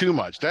 that's too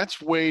much.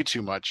 That's way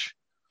too much.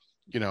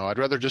 I'd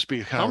rather just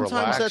be kind of relaxed.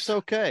 Sometimes that's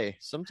okay.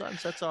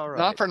 Sometimes that's all right.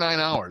 Not for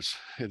 9 hours.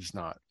 It's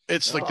not.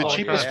 It's like the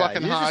cheapest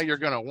fucking high you're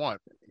gonna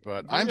want.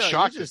 But I'm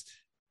shocked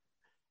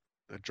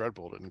that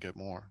Dreadbull didn't get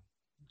more.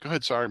 Go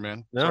ahead. Sorry,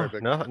 man. No,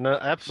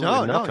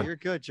 absolutely nothing. No, you're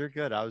good. You're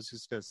good. I was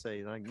just gonna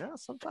say, like, no,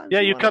 sometimes. Yeah,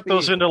 you cut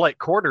those into like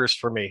quarters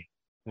for me.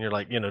 And you're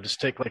like,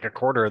 just take like a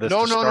quarter of this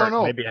to start,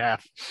 maybe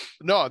half.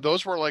 No,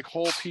 those were like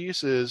whole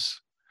pieces.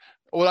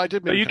 Well, I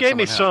did. But you gave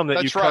me some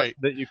that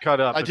you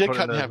cut up. I did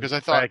cut in half because I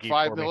thought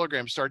 5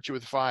 milligrams start you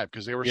with 5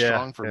 because they were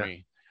strong for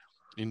me.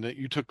 And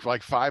you took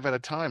like 5 at a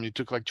time. You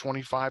took like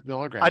 25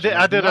 milligrams. I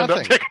did end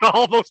up taking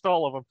almost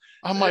all of them.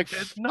 I'm like,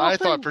 I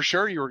thought for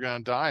sure you were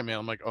gonna die, man.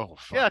 I'm like, oh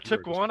fuck. Yeah, I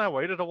took one. I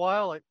waited a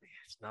while. Like,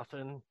 it's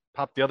nothing.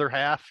 Popped the other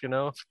half.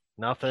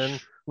 Nothing. I'm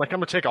like, I'm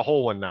gonna take a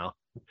whole one now.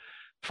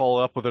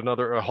 Follow up with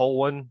a whole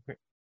one.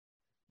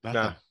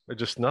 No,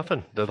 just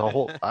nothing. The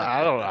whole.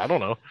 I don't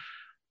know.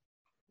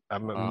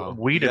 I'm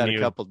weeding you.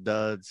 A couple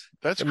duds.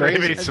 That's crazy.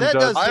 Maybe some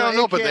duds. I don't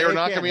know, but they were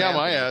knocking me on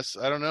my ass.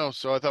 I don't know.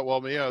 So I thought,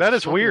 well, yeah. That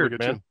is weird,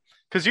 man.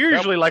 Because you're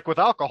usually like with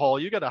alcohol,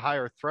 you got a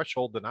higher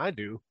threshold than I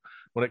do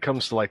when it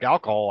comes to like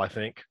alcohol. I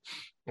think,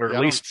 or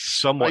at least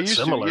somewhat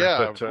similar.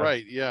 But,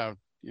 right. Yeah.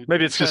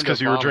 Maybe it's just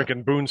because you were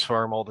drinking Boone's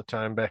Farm all the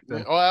time back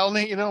then. Well,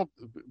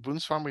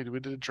 Boone's Farm, we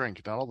did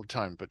drink, not all the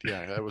time, but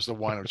yeah, that was the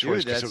wine of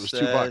choice because it was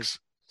 $2.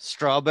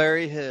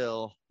 Strawberry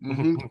Hill.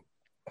 Mm-hmm.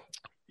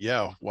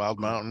 Yeah,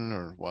 Wild Mountain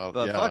or Wild.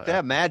 But fuck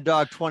that, Mad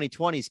Dog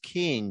 2020's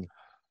king,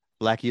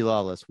 Blackie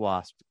Lawless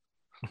Wasp.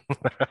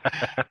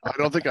 I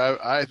don't think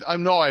I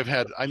know I've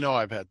had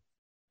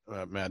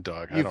Mad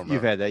Dog. I don't know.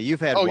 You've had that.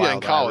 You've had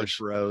in college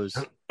Rose.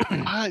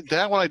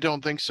 That one I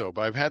don't think so,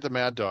 but I've had the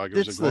Mad Dog.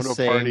 It's the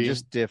same, party,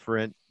 just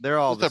different. They're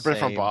all the same.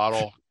 Different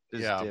bottle.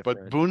 Different.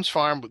 But Boone's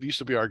Farm used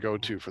to be our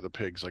go-to for the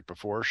pigs, like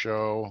before a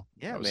show.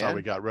 Yeah, that was how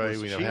we got ready.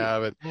 We didn't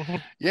have it. Mm-hmm.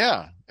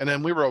 Yeah, and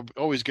then we were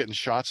always getting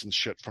shots and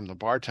shit from the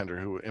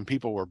bartender and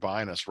people were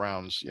buying us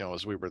rounds.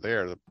 As we were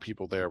there, the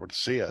people there would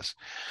see us.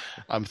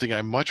 I'm thinking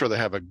I'd much rather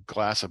have a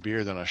glass of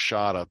beer than a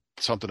shot of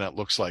something that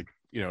looks like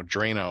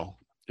Drano.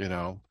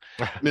 Now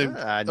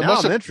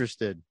I'm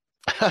interested.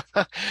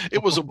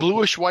 It was a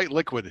bluish white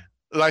liquid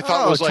that I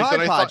thought was like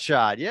Tide Pod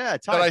shot. Yeah,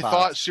 Tide that I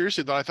thought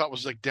seriously that I thought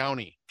was like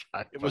Downy.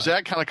 It was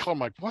that kind of color. I'm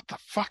like, what the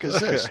fuck is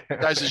this?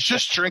 Guys, it's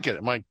just drink it.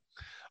 I'm like,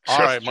 all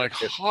right. I'm like,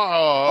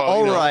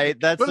 all right.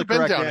 That's the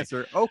correct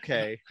answer.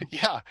 Okay.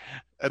 Yeah.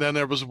 And then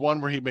there was one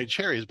where he made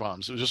cherries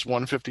bombs. It was just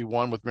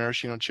 151 with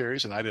maraschino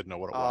cherries, and I didn't know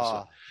what it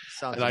was.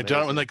 And amazing. I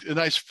done it, and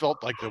I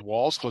felt like the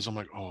walls closed. I'm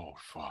like, oh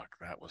fuck,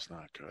 that was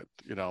not good.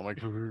 I'm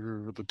like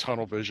the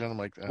tunnel vision. I'm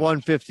like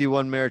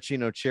 151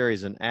 maraschino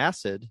cherries and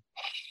acid.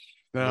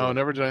 No,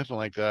 never did anything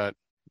like that.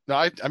 No,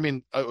 I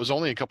mean, it was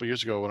only a couple of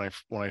years ago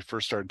when I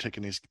first started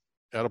taking these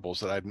edibles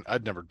that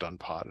I'd never done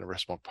pot, never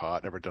smoked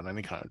pot, never done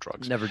any kind of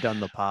drugs. Never done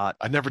the pot.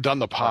 I'd never done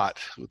the pot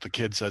with the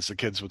kids, as the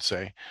kids would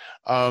say.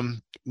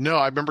 No,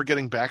 I remember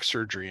getting back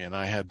surgery and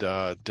I had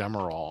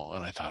Demerol,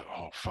 and I thought,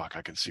 oh fuck,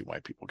 I can see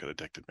why people get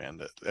addicted, man.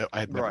 That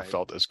I had never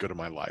felt as good in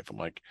my life. I'm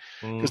like,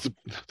 because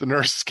the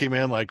nurses came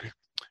in like, you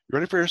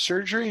ready for your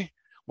surgery?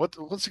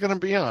 What's it going to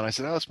be on? I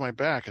said, oh, it's my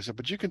back. I said,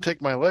 but you can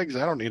take my legs.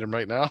 I don't need them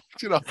right now.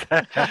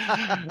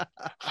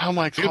 I'm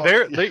like,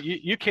 dude,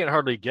 you can't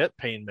hardly get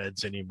pain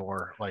meds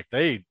anymore. Like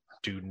they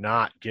do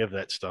not give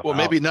that stuff. Well,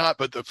 maybe not.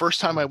 But the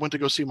first time I went to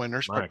go see my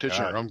nurse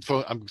practitioner,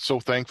 I'm so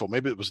thankful.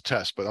 Maybe it was a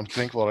test, but I'm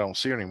thankful that I don't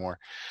see her anymore.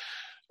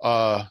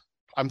 I'm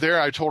there.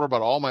 I told her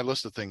about all my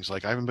list of things.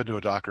 Like I haven't been to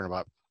a doctor in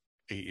about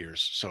 8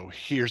 years. So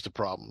here's the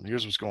problem.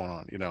 Here's what's going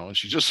on. And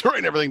she's just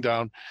writing everything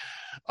down.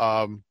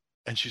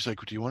 And she's like,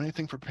 do you want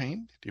anything for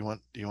pain? Do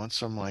you want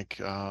some like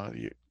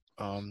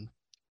Vicodin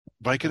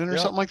or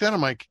something like that?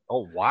 I'm like,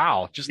 oh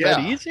wow, just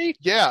that easy?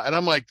 Yeah. And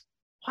I'm like,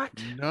 what?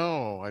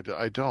 No,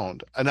 I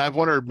don't. And I've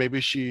wondered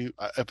maybe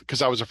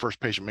because I was a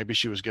first patient, maybe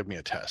she was giving me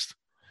a test.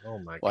 Oh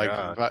my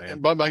god!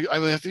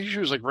 I think she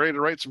was like ready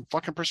to write some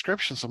fucking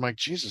prescriptions. I'm like,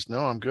 Jesus, no,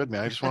 I'm good,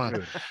 man. I just want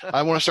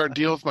to start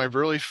dealing with my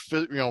really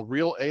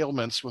real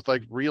ailments with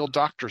like real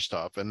doctor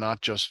stuff and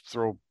not just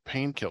throw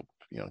painkillers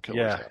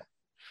out.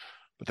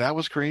 But that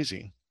was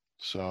crazy.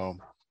 So,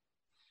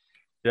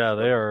 yeah,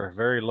 they are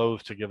very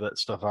loath to give that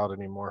stuff out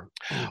anymore.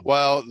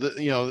 Well,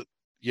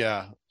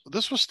 Yeah.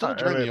 This was still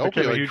during the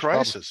opioid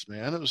crisis,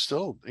 man. It was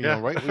still, you know,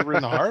 right. We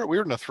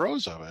were in the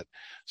throes of it.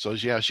 So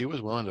yeah, she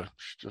was willing to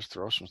just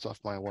throw some stuff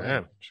my way.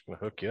 Damn, she's gonna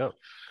hook you up.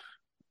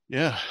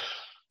 Yeah.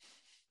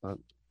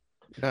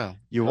 Yeah.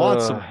 You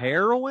want some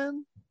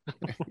heroin?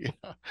 Yeah.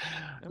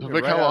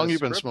 Look how long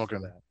you've been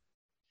smoking.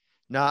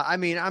 No, I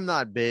mean, I'm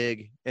not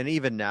big. And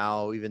even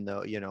now, even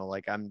though, you know,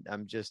 like I'm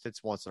just,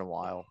 it's once in a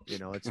while, you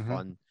know, it's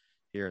fun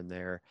here and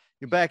there.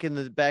 Back in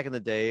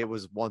the day, it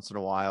was once in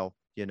a while,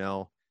 you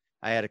know.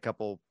 I had a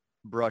couple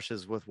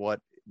brushes with what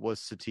was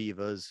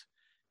sativas,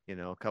 you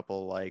know, a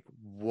couple like,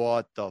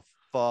 what the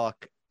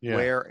fuck? Yeah.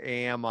 Where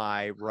am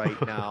I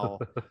right now?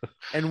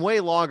 And way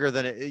longer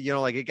than it, you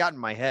know, like it got in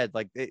my head.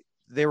 Like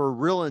they were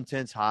real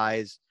intense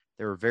highs.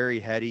 They were very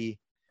heady.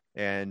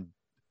 And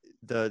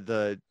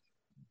the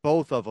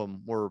both of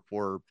them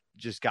were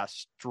just got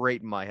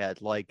straight in my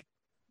head. Like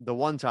the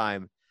one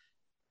time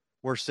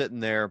we're sitting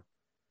there,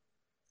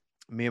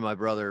 me and my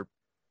brother,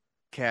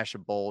 cash a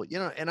bowl, you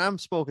know, and I'm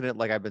smoking it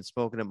like I've been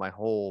smoking it my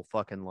whole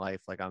fucking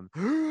life. Like I'm,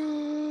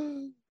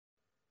 you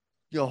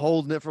know,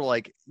 holding it for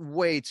like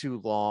way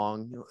too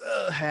long, you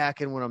know,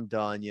 hacking when I'm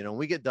done, you know.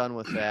 We get done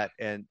with that,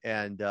 and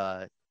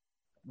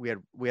we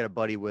had a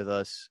buddy with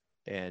us,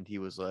 and he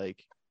was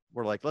like,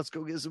 we're like, let's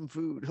go get some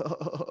food.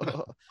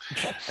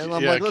 And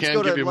I'm like, let's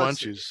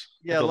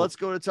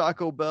go to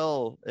Taco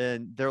Bell.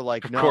 And they're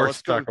like, no,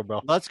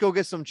 let's go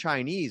get some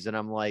Chinese. And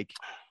I'm like,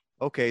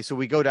 okay. So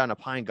we go down to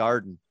Pine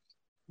Garden.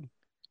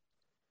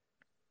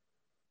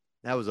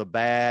 That was a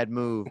bad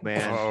move,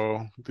 man.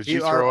 Oh, did you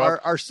throw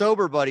up? Our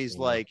sober buddy's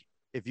like,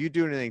 if you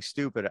do anything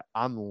stupid,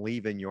 I'm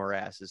leaving your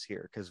asses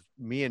here. Because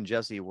me and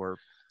Jesse were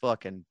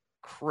fucking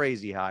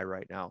crazy high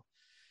right now.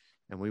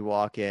 And we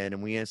walk in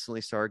and we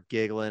instantly start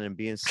giggling and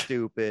being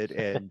stupid.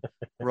 And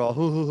we're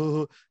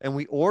all, and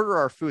we order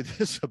our food.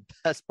 This is the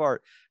best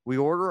part. We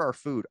order our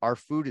food. Our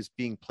food is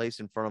being placed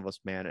in front of us,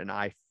 man. And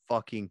I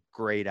fucking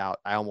grayed out.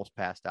 I almost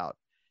passed out.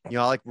 You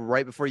know, like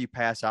right before you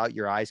pass out,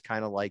 your eyes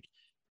kind of like,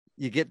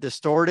 you get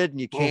distorted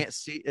and you can't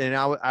see. And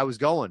I was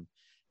going,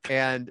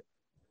 and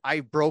I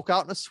broke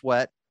out in a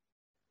sweat.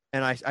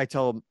 And I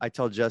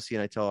tell Jesse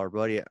and I tell our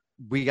buddy,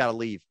 we got to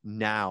leave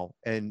now.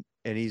 And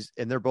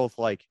they're both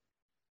like,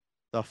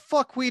 the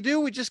fuck we do?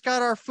 We just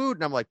got our food.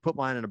 And I'm like, put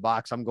mine in a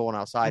box. I'm going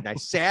outside. And I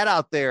sat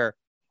out there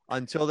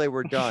until they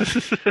were done.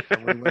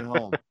 And we went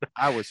home.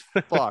 I was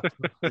fucked.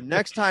 The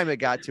next time it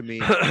got to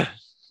me,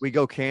 we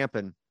go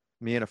camping.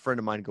 Me and a friend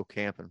of mine go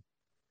camping.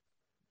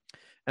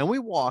 And we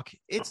walk,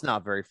 it's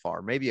not very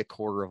far, maybe a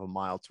quarter of a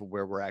mile to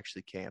where we're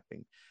actually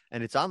camping.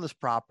 And it's on this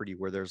property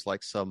where there's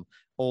like some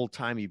old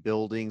timey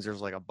buildings.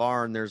 There's like a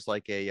barn. There's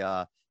like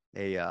a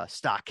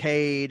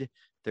stockade.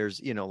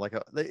 There's, you know, like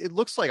it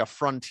looks like a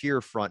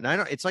frontier front. And I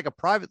know it's like a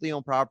privately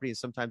owned property. And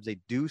sometimes they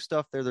do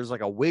stuff there. There's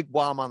like a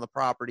wigwam on the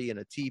property and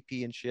a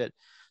teepee and shit.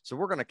 So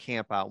we're going to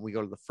camp out and we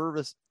go to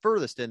the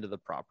furthest end of the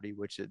property,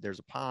 which there's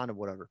a pond or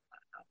whatever.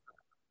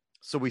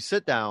 So we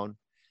sit our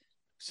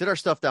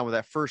stuff down with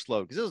that first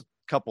load. Cause it was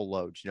a couple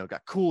loads, you know,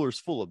 got coolers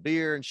full of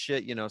beer and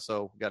shit, you know,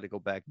 so we got to go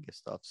back and get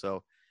stuff.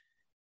 So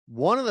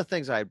one of the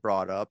things I had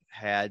brought up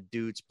had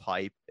Dude's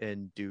pipe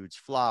and Dude's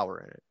flower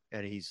in it.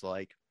 And he's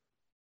like,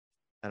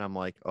 and I'm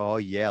like, oh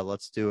yeah,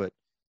 let's do it.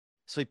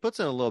 So he puts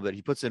in a little bit.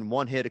 He puts in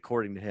one hit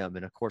according to him.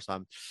 And of course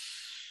I'm,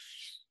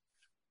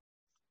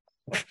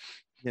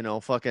 you know,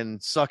 fucking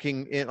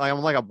sucking in.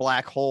 I'm like a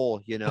black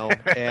hole, you know,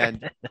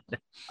 and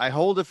I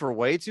hold it for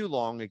way too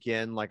long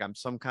again. Like I'm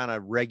some kind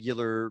of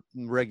regular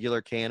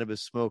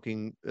cannabis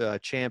smoking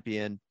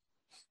champion,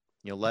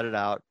 you know, let it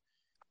out.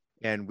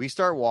 And we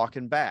start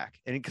walking back.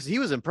 And because he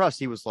was impressed,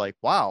 he was like,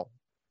 wow,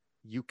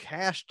 you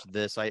cashed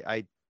this.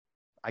 I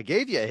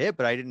gave you a hit,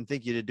 but I didn't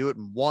think you'd do it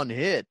in one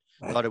hit.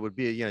 I thought it would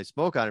be, you know,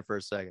 smoke on it for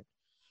a second.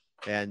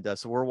 And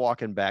so we're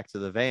walking back to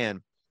the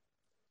van,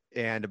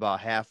 and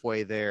about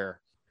halfway there,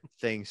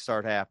 things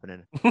start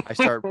happening. I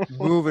start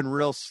moving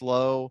real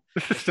slow.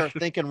 I start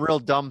thinking real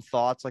dumb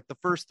thoughts. Like the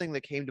first thing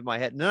that came to my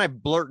head, and then I'm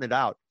blurting it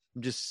out.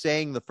 I'm just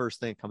saying the first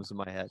thing that comes to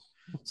my head.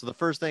 So the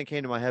first thing that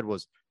came to my head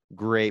was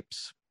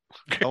grapes.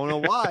 Don't know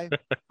why,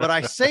 but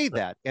I say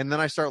that. And then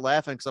I start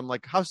laughing because I'm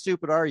like, how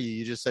stupid are you?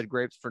 You just said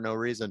grapes for no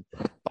reason.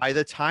 By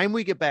the time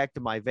we get back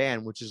to my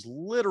van, which is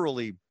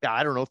literally,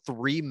 I don't know,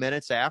 3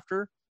 minutes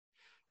after,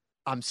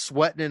 I'm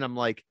sweating and I'm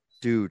like,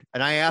 dude.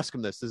 And I ask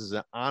him this is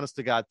an honest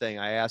to God thing.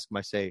 I ask him,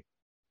 I say,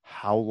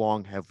 how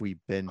long have we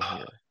been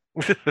here?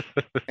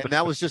 And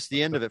that was just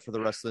the end of it for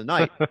the rest of the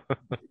night.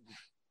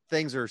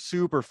 Things are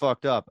super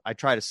fucked up. I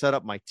try to set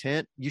up my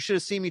tent. You should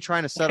have seen me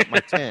trying to set up my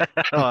tent.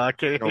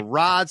 Okay. You know,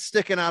 rods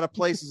sticking out of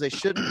places they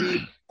shouldn't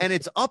be. And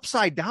it's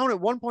upside down.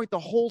 At one point, the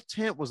whole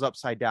tent was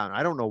upside down.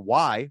 I don't know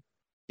why.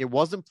 It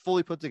wasn't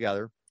fully put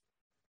together.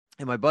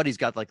 And my buddy's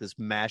got like this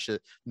massive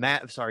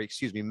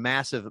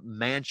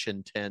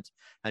mansion tent.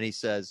 And he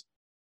says,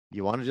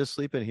 you want to just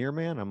sleep in here,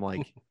 man? I'm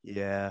like,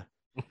 yeah.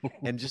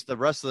 And just the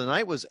rest of the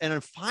night was, and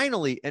then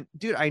finally, and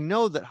dude, I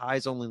know that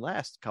highs only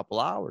last a couple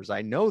hours.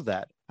 I know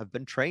that. I've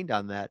been trained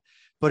on that,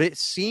 but it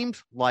seemed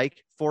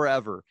like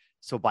forever.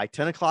 So by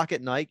 10 o'clock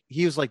at night,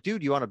 he was like,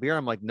 dude, you want a beer?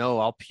 I'm like, no,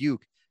 I'll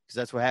puke. because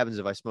that's what happens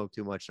if I smoke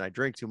too much and I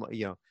drink too much.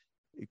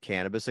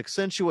 Cannabis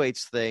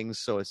accentuates things,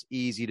 so it's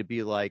easy to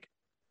be like,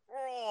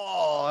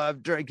 oh,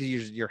 I've drank.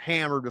 You're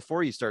hammered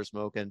before you start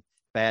smoking.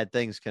 Bad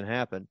things can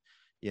happen,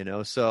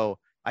 So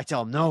I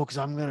tell him no, because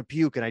I'm gonna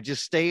puke, and I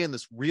just stay in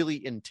this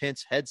really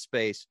intense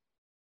headspace,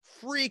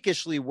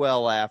 freakishly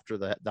well after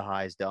the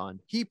high's done.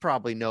 He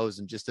probably knows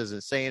and just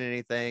isn't saying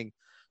anything.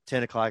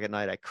 10 o'clock at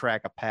night, I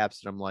crack a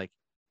Pabst, and I'm like,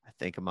 I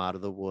think I'm out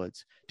of the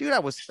woods, dude.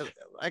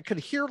 I could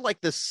hear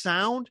like the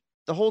sound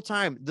the whole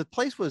time. The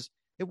place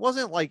it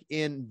wasn't like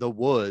in the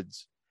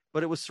woods,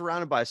 but it was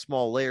surrounded by a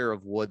small layer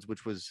of woods,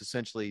 which was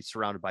essentially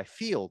surrounded by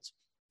fields.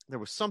 There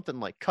was something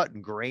like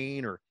cutting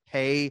grain or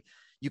hay.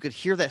 You could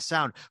hear that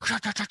sound.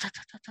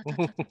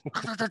 And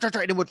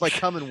it would like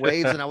come in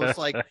waves. And I was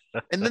like,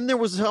 and then there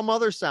was some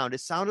other sound.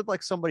 It sounded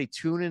like somebody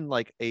tuning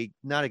like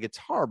not a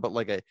guitar, but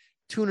like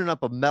tuning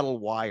up a metal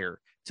wire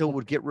till it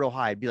would get real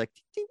high. It'd be like,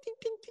 ding, ding,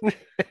 ding, ding.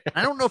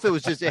 I don't know if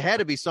it had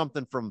to be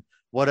something from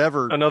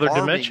whatever. Another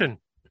dimension.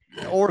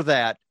 Or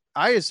that.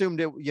 I assumed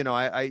it,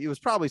 it was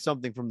probably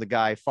something from the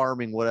guy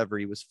farming, whatever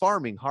he was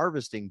farming,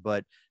 harvesting.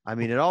 But I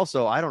mean, I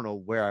don't know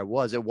where I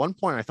was. At one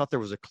point, I thought there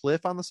was a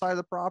cliff on the side of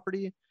the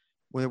property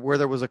where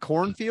there was a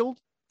cornfield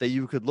that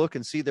you could look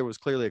and see there was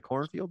clearly a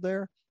cornfield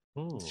there.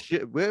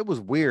 Shit, it was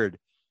weird.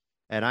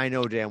 And I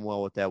know damn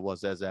well what that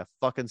was, as that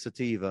fucking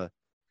sativa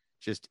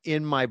just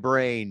in my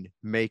brain,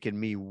 making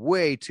me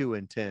way too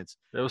intense.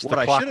 It was the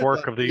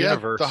clockwork of the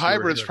universe. The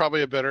hybrid's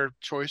probably a better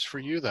choice for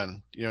you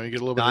then. You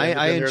get a little bit.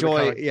 I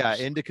enjoy,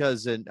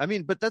 indicas,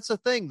 and but that's the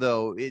thing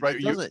though. It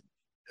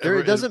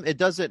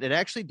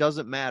actually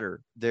doesn't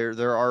matter.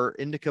 There are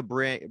indica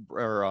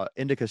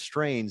indica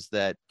strains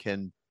that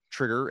can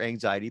trigger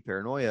anxiety,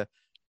 paranoia.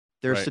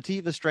 There's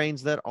sativa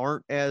strains that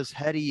aren't as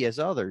heady as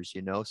others,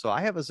 So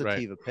I have a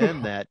sativa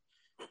pen that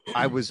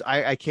I'm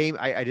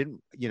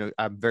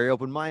very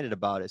open-minded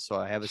about it. So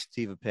I have a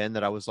sativa pen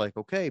that I was like,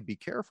 okay, be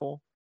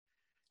careful.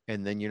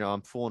 And then,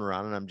 I'm fooling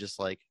around and I'm just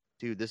like,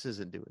 dude, this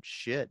isn't doing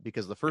shit.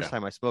 Because the first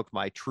time I smoked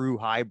my true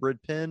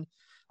hybrid pen,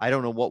 I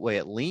don't know what way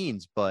it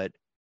leans, but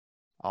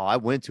I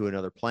went to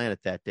another planet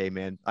that day,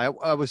 man. I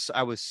was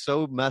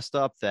so messed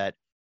up that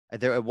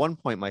at one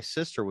point my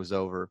sister was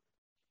over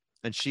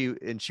and she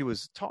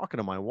was talking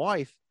to my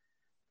wife.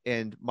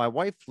 And my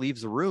wife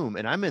leaves the room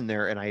and I'm in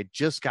there and I had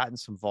just gotten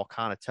some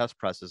Volcana test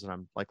presses and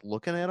I'm like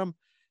looking at them,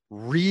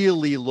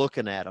 really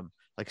looking at them,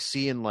 like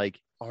seeing like,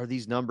 are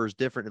these numbers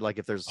different? Like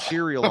if there's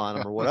cereal on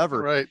them or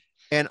whatever. Right.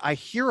 And I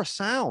hear a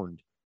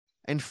sound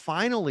and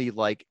finally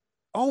like,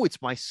 oh, it's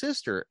my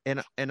sister.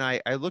 And I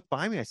looked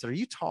behind me. I said, are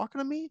you talking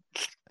to me?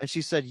 And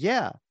she said,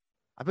 yeah,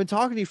 I've been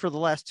talking to you for the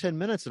last 10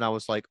 minutes. And I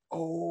was like,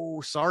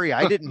 oh, sorry.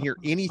 I didn't hear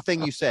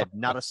anything you said.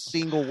 Not a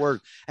single word.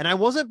 And I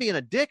wasn't being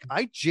a dick.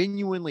 I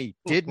genuinely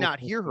did not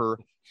hear her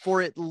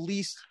for at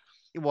least,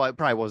 well, it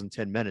probably wasn't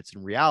 10 minutes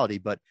in reality,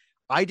 but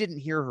I didn't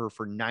hear her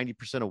for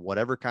 90% of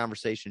whatever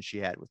conversation she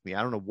had with me.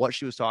 I don't know what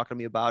she was talking to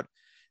me about.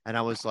 And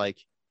I was like,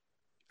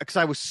 because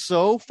I was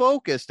so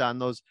focused on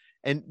those.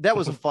 And that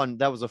was a fun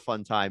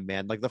time,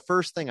 man. Like the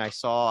first thing I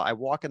saw, I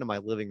walk into my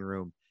living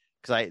room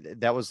because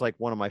that was like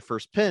one of my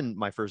first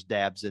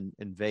dabs in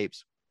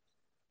vapes.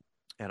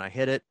 And I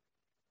hit it.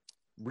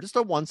 Just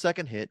a 1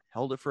 second hit,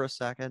 held it for a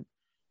second,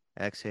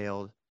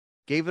 exhaled,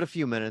 gave it a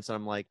few minutes. And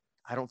I'm like,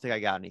 I don't think I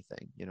got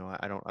anything.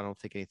 I don't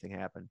think anything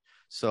happened.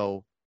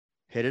 So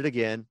hit it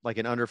again, like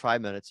in under 5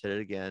 minutes, hit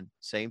it again.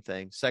 Same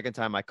thing. Second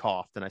time I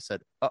coughed and I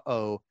said,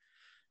 uh-oh.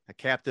 I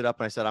capped it up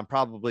and I said, I'm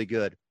probably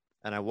good.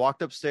 And I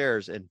walked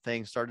upstairs and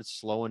things started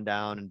slowing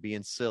down and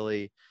being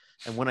silly.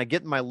 And when I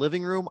get in my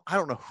living room, I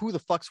don't know who the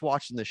fuck's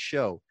watching this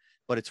show,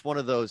 but it's one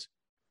of those.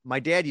 My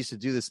dad used to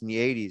do this in the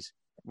 80s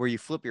where you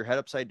flip your head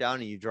upside down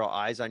and you draw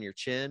eyes on your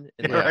chin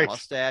and like a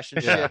mustache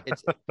and shit.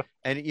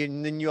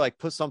 And then you like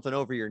put something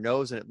over your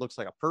nose and it looks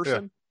like a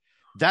person. Yeah.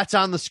 That's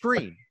on the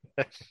screen.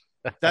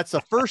 That's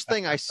the first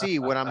thing I see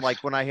when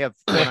I have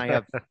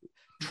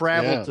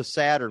traveled to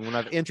Saturn, when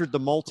I've entered the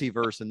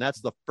multiverse, and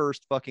that's the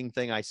first fucking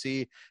thing I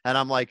see. And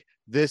I'm like,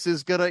 this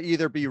is going to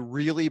either be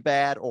really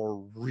bad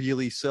or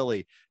really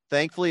silly.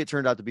 Thankfully, it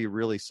turned out to be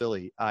really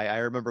silly. I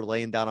remember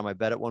laying down on my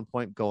bed at one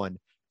point going,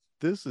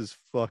 this is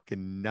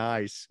fucking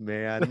nice,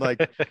 man.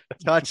 Like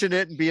touching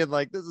it and being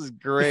like, this is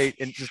great.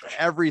 And just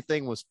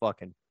everything was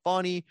fucking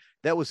funny.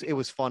 It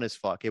was fun as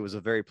fuck. It was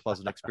a very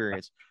pleasant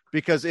experience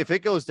because if it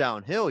goes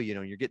downhill,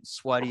 you're getting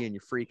sweaty and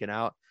you're freaking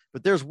out.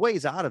 But there's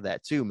ways out of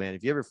that too, man.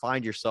 If you ever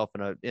find yourself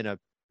in a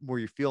where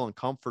you feel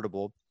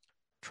uncomfortable,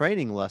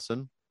 training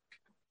lesson,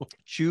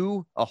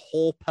 chew a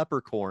whole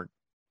peppercorn,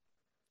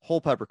 put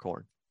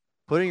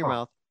it in your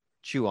mouth,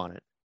 chew on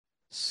it,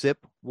 sip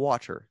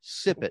water,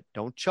 sip it.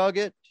 Don't chug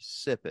it,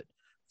 just sip it.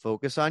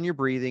 Focus on your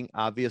breathing.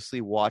 Obviously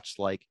watch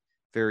like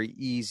very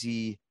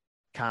easy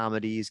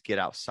comedies, get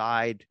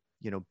outside,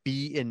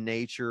 be in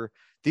nature.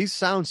 These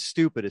sound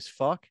stupid as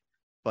fuck,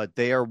 but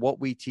they are what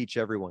we teach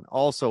everyone.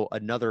 Also,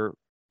 another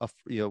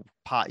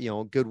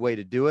good way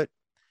to do it,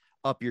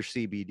 up your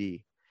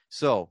CBD.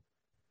 So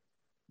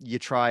you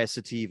try a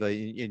sativa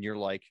and you're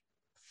like,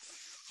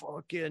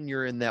 fucking,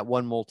 you're in that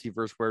one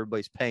multiverse where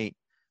everybody's paint.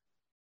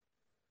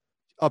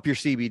 up your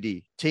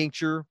CBD.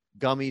 Tincture,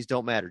 gummies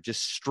don't matter.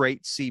 Just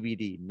straight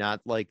CBD,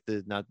 not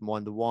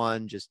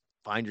 1-to-1. Just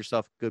find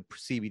yourself good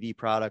CBD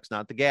products,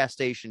 not the gas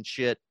station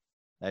shit.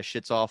 That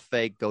shit's all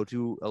fake. Go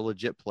to a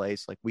legit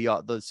place. Like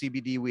the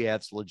CBD we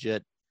have is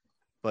legit,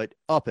 but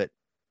up it.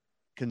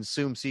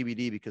 Consume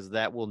CBD because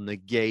that will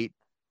negate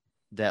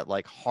that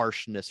like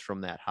harshness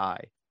from that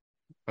high.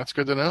 That's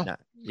good to know.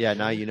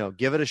 Now you know.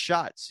 Give it a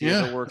shot. See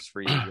if it works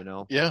for you. You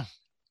know. Yeah.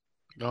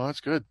 No, that's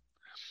good.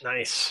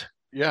 Nice.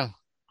 Yeah.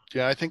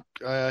 I think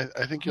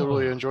you'll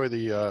really enjoy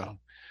the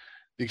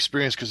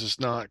experience because it's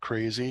not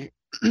crazy,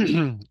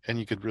 and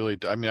you could really.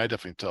 I mean, I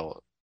definitely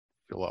feel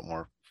a lot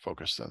more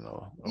focused than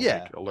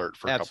alert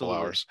for a couple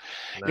hours.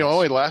 Nice. You know,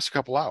 only lasts a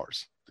couple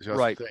hours. That's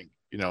right. The thing.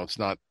 You know, it's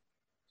not.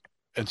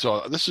 And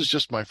so this is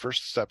just my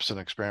first steps in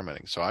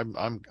experimenting. So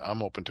I'm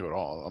open to it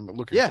all. I'm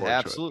looking forward to it. Yeah,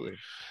 absolutely.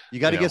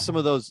 You got to get some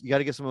of those. You got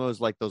to get some of those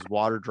like those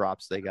water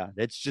drops they got.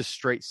 It's just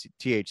straight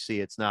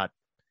THC. It's not.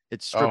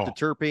 It's stripped of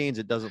terpenes.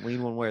 It doesn't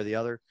lean one way or the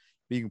other.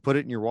 But you can put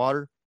it in your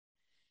water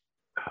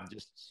and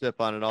just sip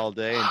on it all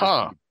day.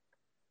 And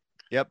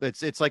yep,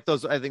 it's like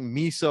those. I think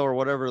miso or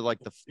whatever, like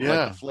the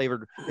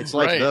flavored. It's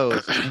like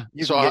those.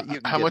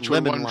 How much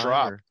would one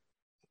drop?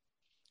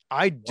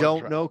 I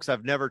don't know because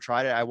I've never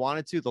tried it. I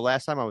wanted to. The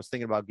last time I was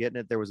thinking about getting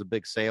it, there was a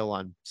big sale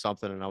on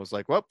something, and I was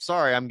like, "Well,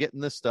 sorry, I'm getting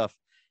this stuff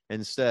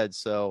instead."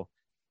 So,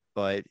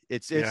 but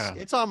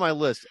it's on my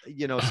list.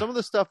 You know, some of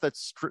the stuff that's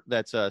stripped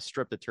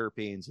of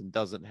terpenes and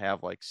doesn't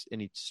have like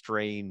any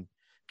strain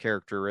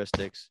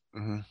characteristics,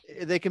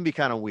 they can be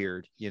kind of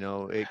weird. You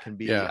know, it can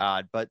be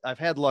odd. But I've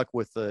had luck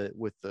with the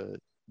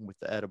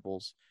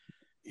edibles.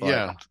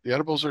 But, the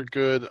edibles are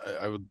good.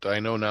 I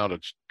know now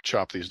to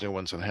chop these new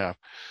ones in half.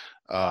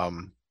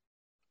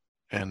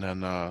 And then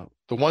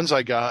the ones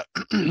I got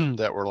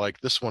that were like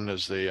this one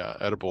is the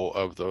edible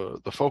of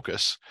the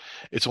Focus.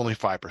 It's only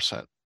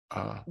 5%.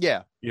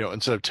 You know,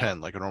 instead of 10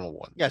 like a normal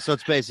one. Yeah, so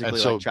it's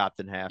basically like chopped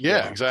in half.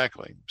 Yeah,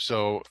 exactly.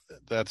 So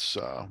that's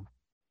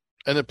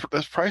and the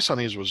price on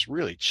these was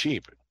really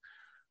cheap.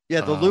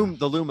 Yeah, the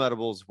Loom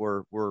edibles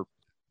were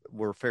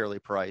fairly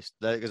priced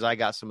because I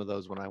got some of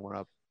those when I went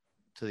up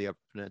to the Upper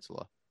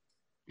Peninsula.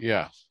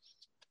 Yeah,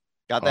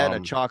 got that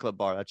in a chocolate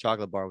bar. That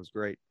chocolate bar was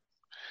great.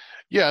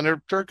 Yeah,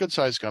 and they're good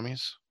sized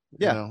gummies.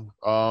 Yeah. You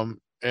know?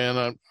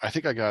 And I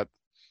think I got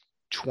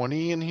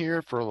 20 in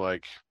here for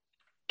like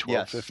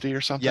 $12.50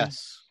 or something.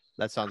 Yes,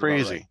 that sounds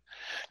crazy. Right.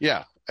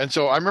 Yeah, and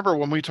so I remember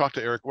when we talked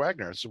to Eric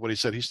Wagner, this is what he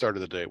said. He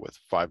started the day with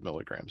 5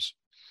 milligrams,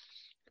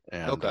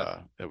 and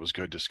it was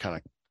good. Just kind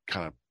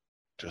of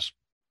just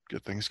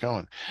get things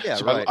going. Yeah,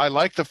 so right. I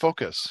like the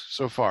Focus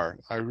so far.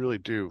 I really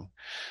do.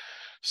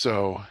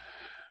 So,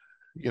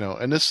 you know,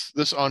 and this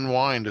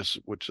unwind is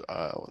which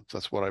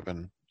that's what I've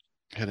been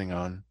hitting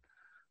on.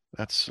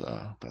 That's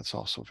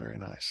also very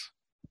nice.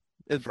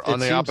 On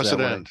the opposite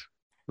end.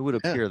 It would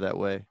appear that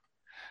way.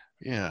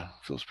 Yeah,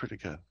 feels pretty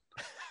good.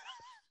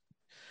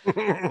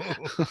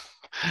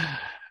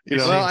 You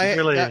know, well, I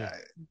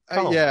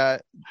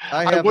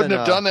wouldn't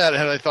have done that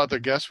had I thought the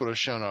guest would have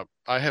shown up.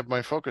 I have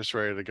my Focus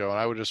ready to go, and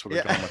I would have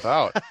gone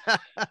without.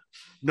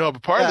 No,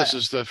 but part of this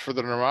is for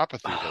the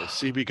neuropathy, the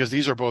CBD, because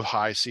these are both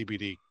high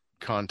CBD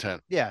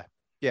content. Yeah.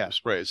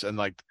 Sprays, and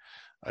like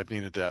I've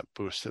needed that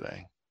boost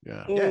today.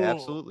 Yeah,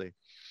 absolutely.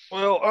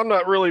 Well, I'm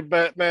not really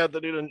mad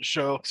that he didn't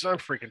show because I'm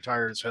freaking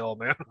tired as hell,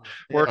 man.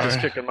 Work is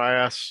kicking my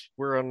ass.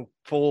 We're on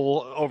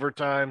full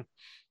overtime,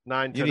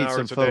 9-10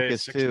 hours a day,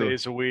 6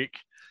 days a week.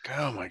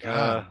 Oh my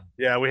god!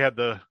 We had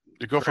to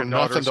go from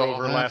nothing to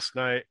over last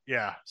night.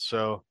 Yeah,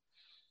 so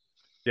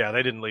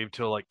they didn't leave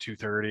till like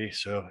 2:30.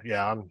 So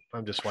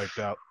I'm just wiped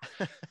out.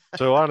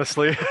 So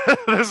honestly,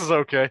 this is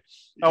okay.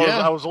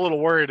 I was a little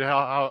worried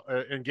how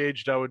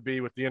engaged I would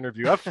be with the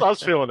interview. I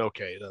was feeling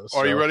okay though. So.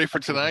 Are you ready for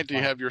tonight? Do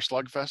you have your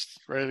Slugfest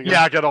ready to go?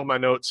 Yeah, I got all my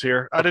notes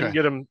here. I didn't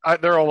get them.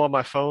 They're all on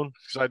my phone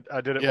because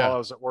I did it while I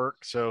was at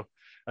work. So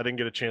I didn't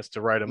get a chance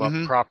to write them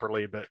up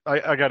properly, but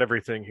I got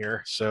everything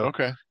here. So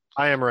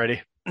I am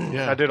ready.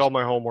 Yeah, I did all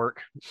my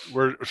homework.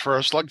 We're for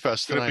a Slugfest tonight.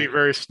 It's gonna be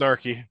very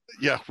snarky.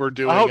 Yeah, we're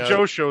doing. I hope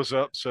Joe shows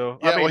up. So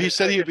he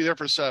said he'd be there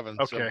for 7.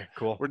 Okay,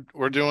 cool.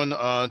 We're doing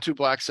 2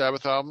 Black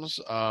Sabbath albums.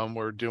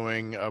 We're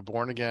doing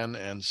Born Again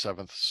and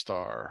Seventh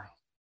Star.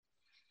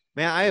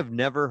 Man, I have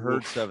never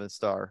heard Seventh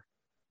Star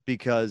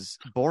because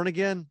Born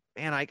Again.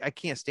 Man, I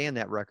can't stand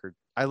that record.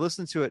 I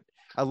listened to it.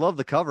 I love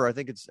the cover. I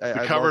think it's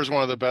the cover is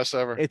one of the best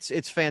ever. It's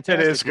fantastic.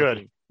 It is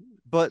good.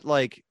 But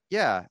like,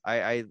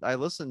 I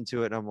listened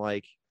to it and I'm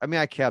like, I mean,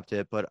 I kept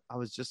it, but I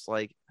was just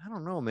like, I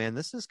don't know, man,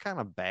 this is kind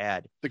of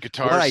bad. The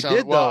guitar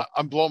sound, though,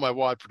 I'm blowing my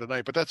wad for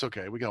tonight, but that's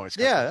okay. We can always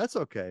that's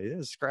okay.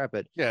 Yeah, scrap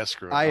it. Yeah,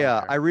 screw it.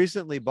 I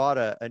recently bought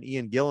an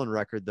Ian Gillan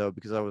record though,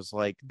 because I was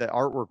like, the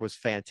artwork was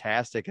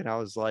fantastic, and I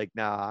was like,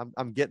 nah,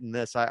 I'm getting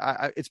this.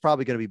 I it's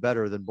probably going to be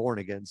better than Born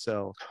Again,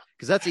 so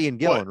because that's Ian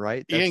Gillan,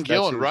 right? Ian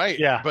Gillan, right?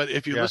 Yeah. But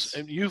if you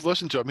listen, you've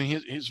listened to it, I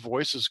mean, his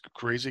voice is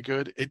crazy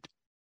good.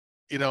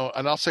 You know,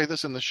 and I'll say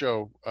this in the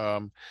show.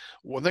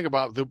 One thing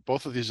about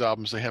both of these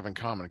albums they have in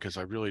common, because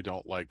I really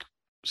don't like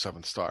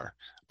Seventh Star,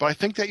 but I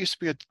think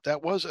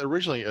that was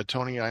originally a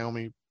Tony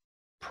Iommi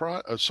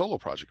a solo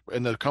project,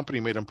 and the company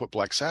made him put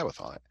Black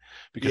Sabbath on it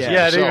because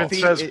it even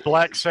says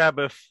Black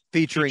Sabbath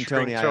featuring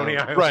Tony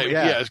Iommi. Right?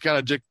 Yeah, it's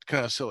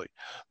kind of silly,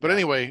 but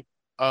anyway,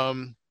 but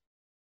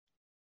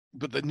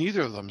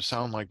neither of them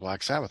sound like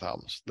Black Sabbath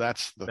albums.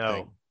 That's the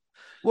thing.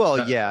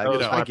 Well,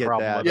 I get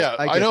that. Yeah,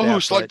 I know who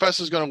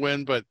Slugfest is going to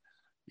win, but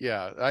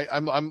yeah,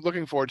 I'm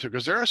looking forward to it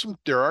because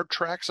there are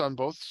tracks on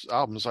both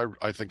albums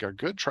I think are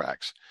good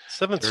tracks.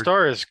 Seventh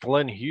Star is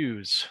Glenn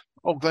Hughes.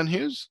 Oh, Glenn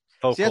Hughes.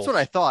 See, that's what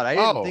I thought. I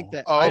didn't think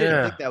that. I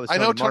didn't think that was. I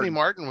know Tony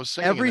Martin was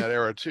singing in that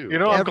era too. You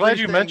know, I'm glad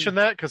you mentioned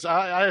that because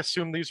I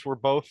assumed these were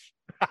both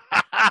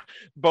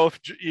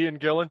Ian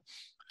Gillan.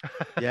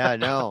 Yeah,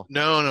 no.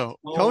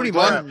 Tony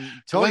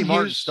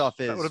Martin stuff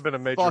is that would have been a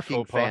major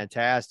fucking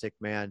fantastic,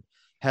 man.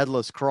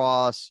 Headless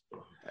Cross,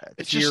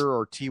 Tyr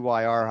or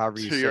TYR, however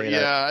you say it.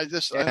 Yeah, I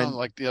don't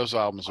like those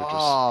albums. Are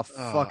just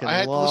fucking. I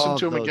had to listen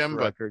to them again,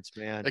 records,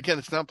 man. Again,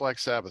 it's not Black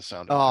Sabbath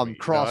sounding.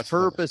 Cross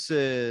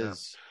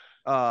Purposes.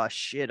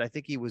 Shit, I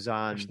think he was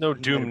on. There's no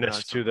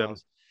doomness to them.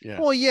 Yeah.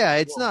 Well, yeah,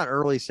 it's not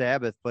early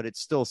Sabbath, but it's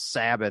still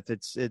Sabbath.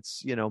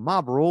 It's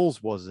Mob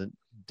Rules wasn't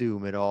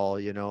Doom at all.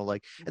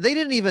 Like they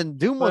didn't even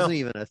Doom wasn't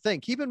even a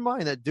thing. Keep in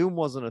mind that Doom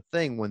wasn't a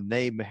thing when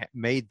they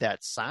made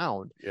that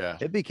sound. Yeah,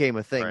 it became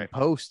a thing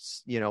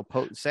post.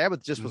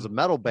 Sabbath just was a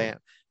metal band.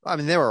 I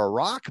mean, they were a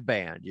rock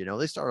band.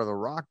 They started a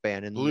rock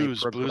band and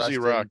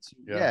bluesy rock.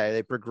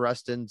 They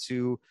progressed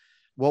into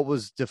what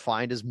was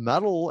defined as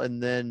metal,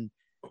 and then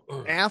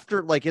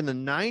after, like in the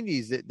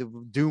 90s, the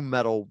doom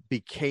metal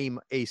became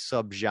a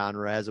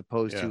subgenre as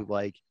opposed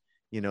to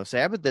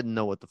Sabbath didn't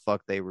know what the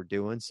fuck they were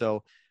doing.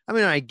 So I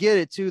mean, I get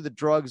it too, the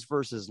drugs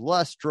versus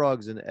less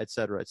drugs and et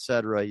cetera,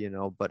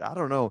 but I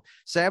don't know.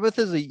 Sabbath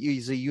is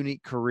a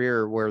unique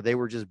career where they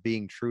were just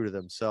being true to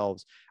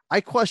themselves.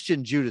 I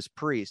question Judas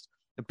Priest,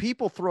 and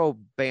people throw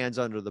bands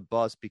under the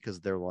bus because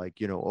they're like,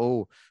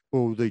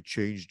 they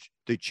changed.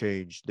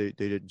 They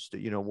didn't,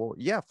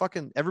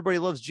 fucking everybody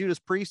loves Judas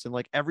Priest, and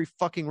like every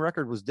fucking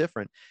record was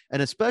different.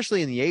 And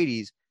especially in the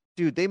 80s,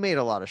 dude, they made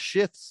a lot of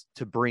shifts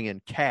to bring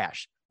in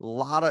cash, a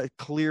lot of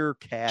clear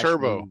cash.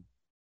 Turbo.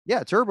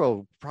 Yeah,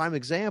 Turbo, prime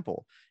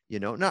example.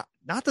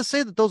 Not to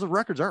say that those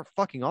records aren't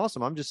fucking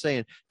awesome. I'm just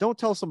saying, don't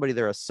tell somebody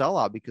they're a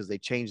sellout because they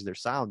changed their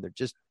sound. They're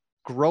just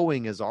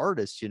growing as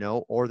artists,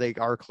 or they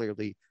are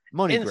clearly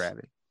money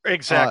grabbing.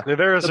 Exactly.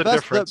 There is a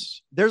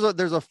difference.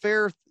 There's a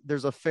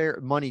fair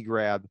money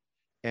grab,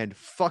 and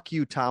fuck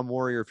you, Tom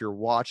Warrior, if you're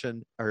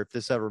watching or if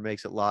this ever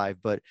makes it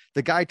live. But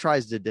the guy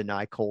tries to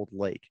deny Cold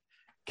Lake,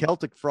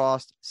 Celtic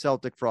Frost,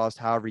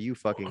 however you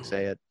fucking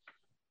say it.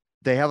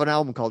 They have an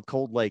album called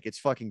Cold Lake. It's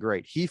fucking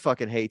great. He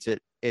fucking hates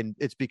it, and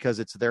it's because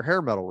it's their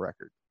hair metal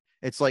record.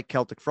 It's like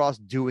Celtic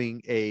Frost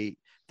doing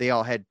they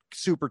all had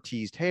super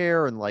teased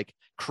hair and like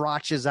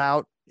crotches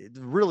out,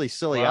 really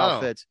silly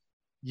outfits.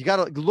 You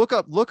got to look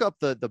up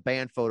the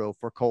band photo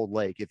for Cold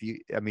Lake.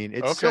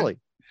 It's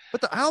silly,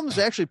 but the album's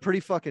actually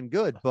pretty fucking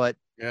good. But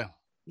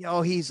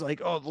he's like,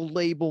 the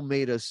label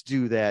made us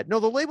do that.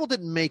 No, the label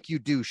didn't make you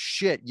do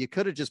shit. You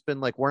could have just been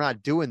like, we're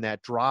not doing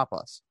that. Drop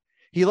us.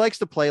 He likes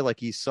to play like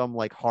he's some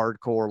like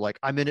hardcore, like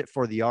I'm in it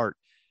for the art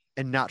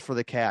and not for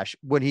the cash.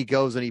 When he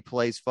goes and he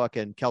plays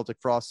fucking Celtic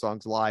Frost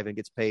songs live and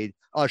gets paid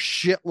a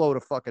shitload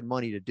of fucking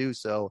money to do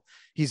so,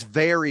 he's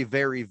very,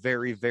 very,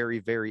 very, very,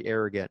 very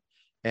arrogant.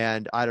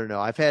 And I don't know.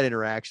 I've had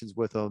interactions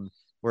with him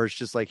where it's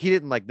just like, he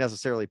didn't like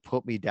necessarily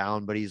put me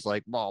down, but he's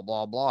like, blah,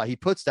 blah, blah. He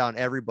puts down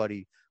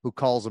everybody who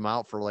calls him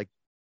out for like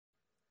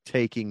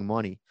taking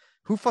money.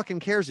 Who fucking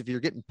cares if you're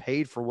getting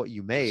paid for what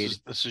you made?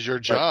 This is your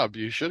job.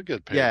 You should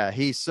get paid. Yeah,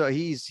 he's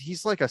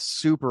like a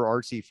super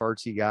artsy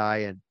fartsy guy,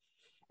 and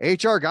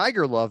H.R.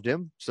 Geiger loved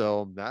him.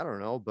 So I don't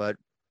know, but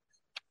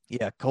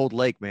yeah, Cold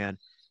Lake, man,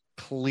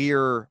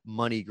 clear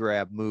money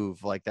grab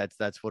move. Like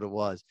that's what it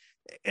was,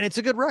 and it's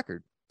a good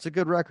record. It's a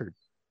good record.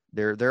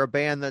 They're a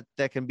band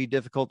that can be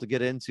difficult to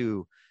get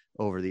into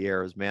over the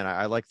eras, man.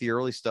 I like the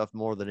early stuff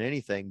more than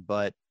anything,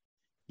 but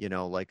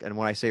and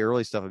when I say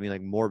early stuff, I mean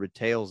like Morbid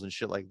Tales and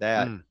shit like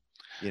that.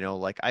 Their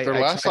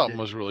last album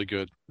was really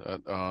good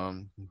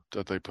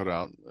that they put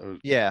out.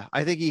 Yeah,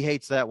 I think he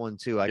hates that one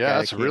too.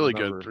 It's really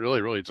good, really,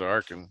 really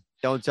dark. And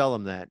don't tell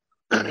him that.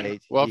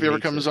 If he ever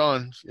comes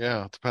on,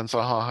 it depends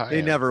on how high.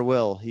 He never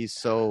will. He's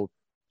so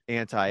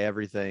anti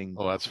everything.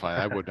 Oh, that's fine.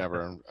 I would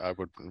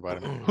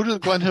invite him. Who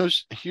did Glenn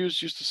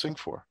Hughes used to sing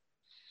for?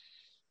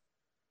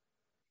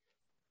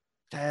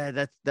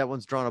 That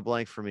one's drawn a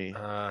blank for me.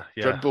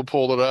 Red Bull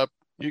pulled it up.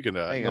 You can.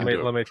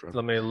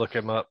 Let me look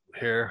him up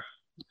here.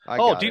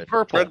 Deep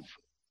Purple.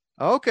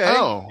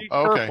 Okay. Deep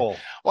Purple.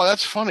 Well,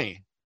 that's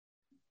funny.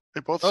 They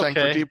both sang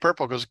for Deep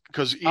Purple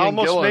because Ian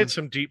Gillan made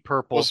some Deep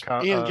Purple.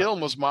 Ian Gillan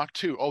was mocked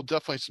too. Oh,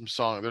 definitely some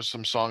song. There's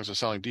some songs that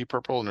sound like Deep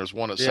Purple, and there's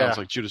one that sounds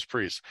like Judas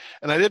Priest.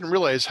 And I didn't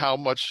realize how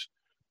much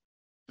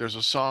there's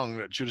a song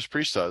that Judas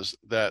Priest does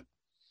that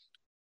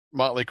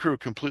Motley Crue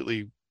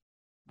completely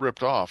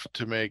ripped off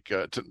to make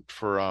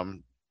for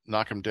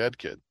Knock 'Em Dead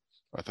Kid,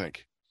 I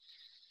think.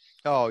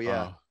 Oh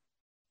yeah.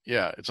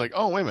 Yeah, it's like,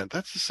 oh wait a minute,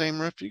 that's the same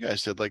riff you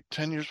guys did like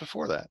 10 years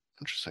before that.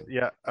 Interesting.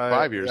 Yeah,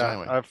 5 years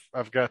anyway.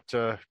 I've got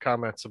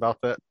comments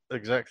about that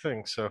exact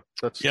thing. So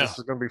this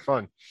is going to be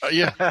fun.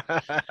 Yeah.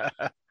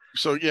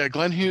 So yeah,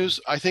 Glenn Hughes.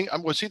 I think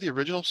was he the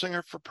original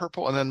singer for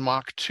Purple, and then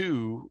Mach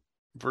 2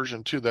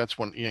 version 2. That's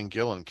when Ian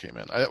Gillan came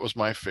in. That was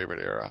my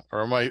favorite era.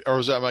 Or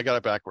was that I got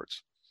it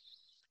backwards?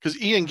 Because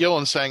Ian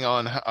Gillan sang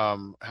on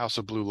House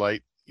of Blue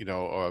Light,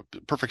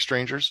 Perfect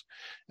Strangers,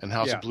 and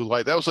House of Blue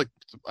Light. That was like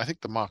I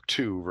think the Mach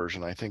 2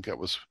 version. I think that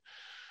was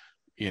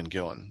Ian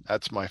Gillan.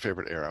 That's my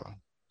favorite era.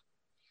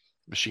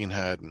 Machine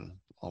Head and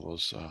all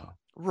those.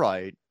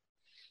 Right.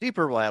 Deep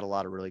Purple had a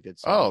lot of really good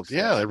songs. Oh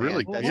yeah, they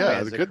really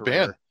the good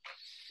band.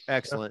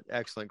 Excellent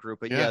group.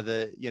 But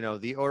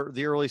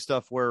the early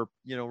stuff where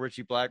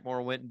Richie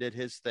Blackmore went and did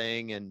his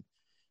thing, and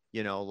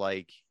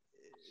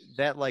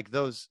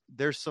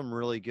there's some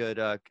really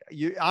good.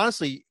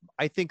 Honestly,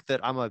 I think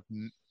that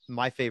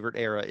my favorite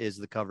era is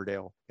the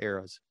Coverdale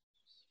eras.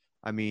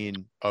 I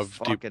mean, of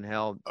fucking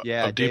hell,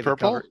 yeah. Of Deep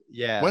Purple,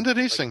 yeah. When did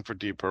he sing for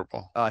Deep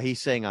Purple? He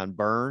sang on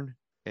Burn,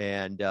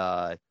 and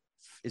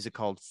is it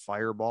called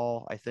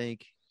Fireball? I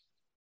think.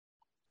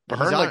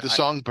 Burn, like the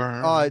song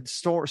Burn.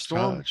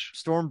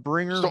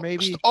 Stormbringer,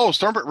 maybe.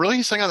 Stormbringer. Really?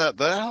 He sang on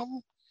that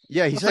album?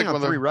 Yeah, he sang on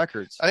 3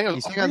 records. I think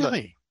he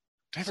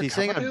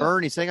sang on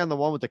Burn. He sang on the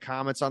one with the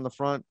comets on the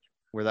front,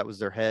 where that was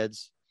their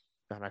heads.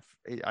 And I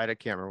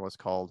can't remember what it's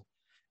called.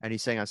 And he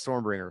sang on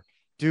Stormbringer.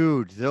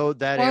 Dude, though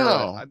that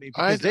era. I mean,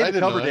 because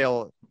David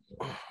Coverdale,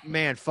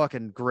 man,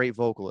 fucking great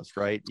vocalist,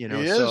 right? He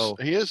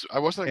is. I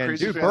wasn't a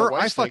crazy fan. Burn,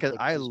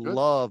 I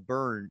love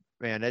Burn,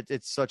 man.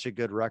 It's such a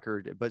good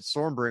record. But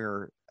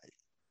Stormbringer,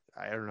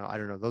 I don't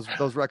know.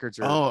 Those records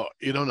are. Oh,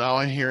 now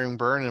I'm hearing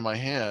Burn in my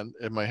head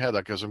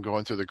because I'm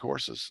going through the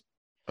courses,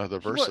 the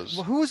verses.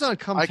 Who was on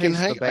Come Taste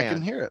the Band? I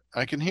can hear it.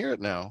 I can hear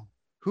it now.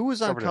 Who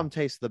was on Coverdale. Come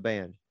Taste the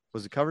Band?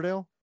 Was it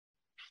Coverdale?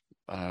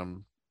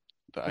 Who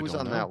was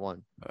on that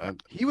one?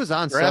 He was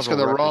on. You're asking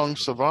the wrong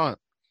savant.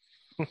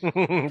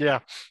 Yeah,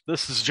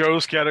 this is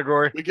Joe's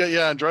category.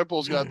 And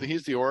Dreadpool's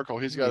he's the Oracle.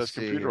 He's got his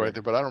computer right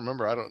there, but I don't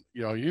remember.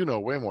 You know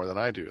way more than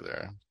I do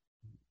there.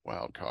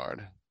 Wild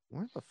card.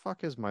 Where the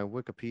fuck is my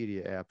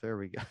Wikipedia app? There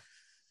we go.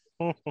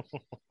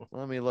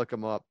 Let me look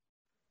them up.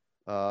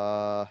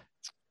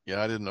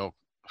 Yeah, I didn't know.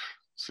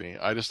 See,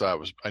 I just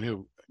thought I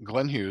knew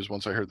Glenn Hughes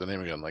once I heard the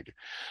name again,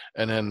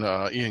 and then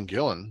Ian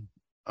Gillan,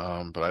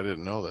 but I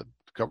didn't know that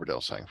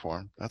Coverdale sang for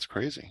him. That's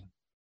crazy.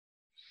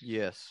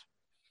 Yes.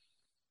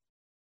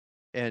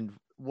 And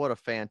what a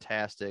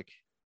fantastic.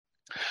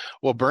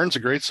 Well, Burn's a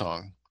great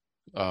song.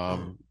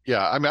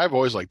 Yeah, I mean, I've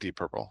always liked Deep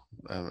Purple,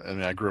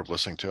 and I grew up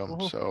listening to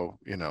them. So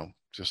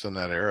just in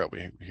that era,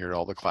 we hear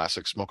all the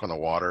classics, Smoke on the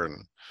Water,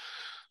 and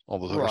all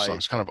those other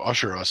songs kind of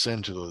usher us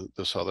into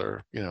this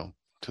other,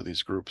 to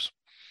these groups.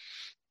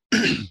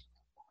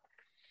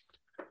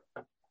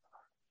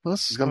 Well,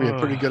 this is going to be a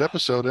pretty good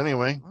episode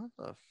anyway. What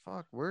the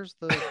fuck? Where's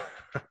the...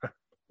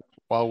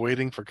 While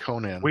waiting for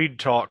Conan. Weed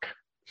talk.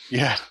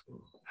 Yeah.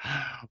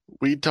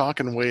 Weed talk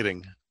and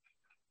waiting.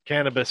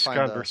 Cannabis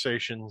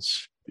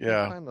conversations.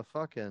 Yeah. Find the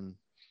fucking...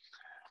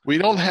 We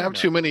don't have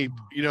too many,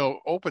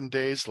 open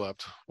days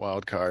left,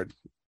 wild card,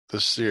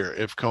 this year.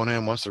 If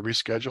Conan wants to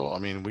reschedule, I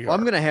mean,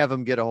 I'm going to have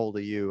him get a hold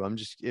of you.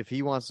 If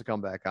he wants to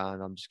come back on,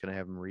 I'm just going to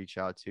have him reach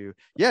out to you.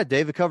 Yeah,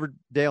 David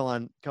Coverdale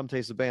on Come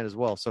Taste the Band as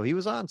well. So he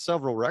was on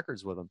several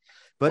records with him.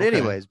 But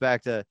anyways,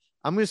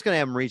 I'm just going to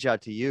have him reach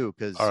out to you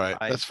because. All right,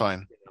 that's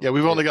fine. Yeah,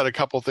 we've only got a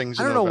couple things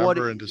in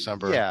November and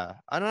December. Yeah,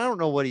 I don't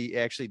know what he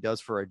actually does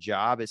for a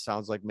job. It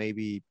sounds like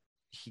maybe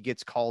he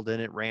gets called in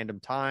at random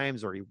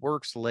times or he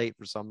works late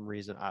for some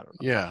reason. I don't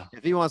know. Yeah.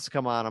 If he wants to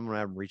come on, I'm going to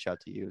have him reach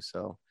out to you.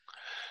 So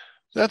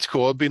that's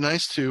cool. It'd be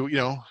nice to,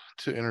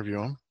 to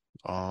interview him.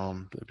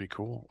 It'd be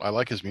cool. I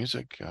like his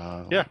music.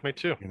 Yeah, me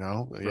too.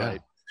 Yeah,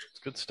 it's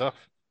good stuff.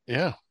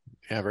 Yeah.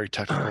 Yeah. Very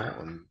technical.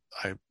 And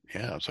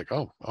it's like,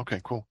 oh, okay,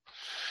 cool.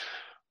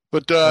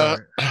 But, I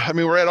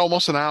mean, we're at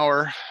almost an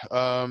hour.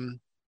 But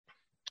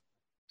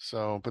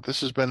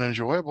this has been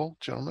enjoyable,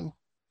 gentlemen.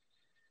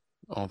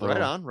 Although,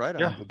 right on.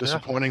 Yeah,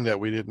 disappointing that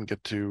we didn't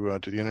get to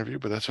do the interview,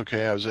 but that's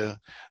okay. It was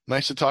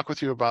nice to talk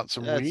with you about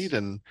some weed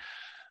and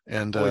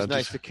always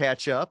nice to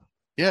catch up.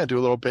 Yeah, do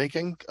a little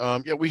baking.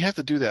 Yeah, we have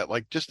to do that,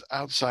 like just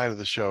outside of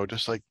the show.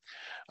 Just like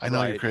I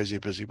know you're crazy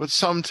busy, but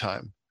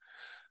sometime,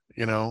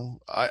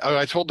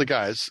 I told the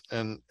guys,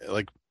 and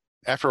like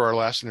after our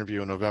last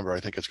interview in November, I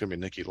think it's going to be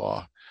Nikki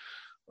Law.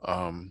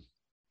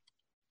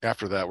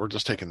 After that, we're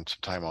just taking some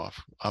time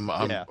off. I'm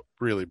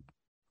really,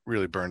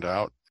 really burned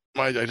out.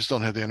 I just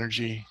don't have the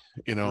energy,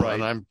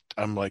 and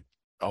I'm like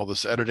all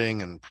this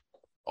editing and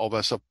all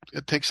that stuff.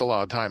 It takes a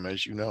lot of time,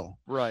 as you know.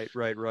 Right.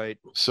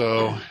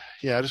 So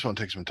yeah, I just want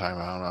to take some time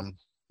out.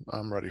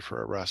 I'm ready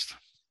for a rest.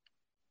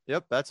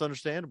 Yep, that's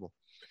understandable.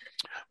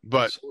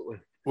 But Absolutely.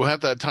 We'll have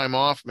that time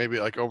off. Maybe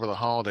like over the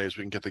holidays,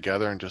 we can get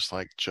together and just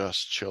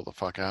chill the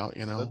fuck out.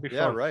 That'd be fun.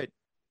 Yeah, right.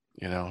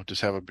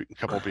 Just have a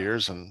couple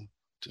beers and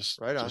just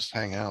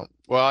hang out.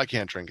 Well, I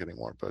can't drink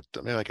anymore, but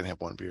maybe I can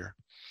have one beer.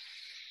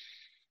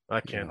 I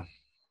can.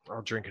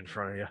 I'll drink in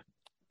front of you.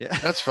 Yeah,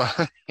 that's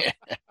fine.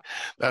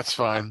 That's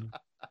fine.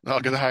 I'll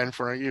get high in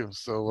front of you,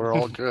 so we're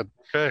all good.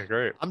 Okay,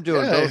 great. I'm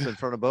doing both in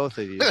front of both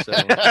of you. So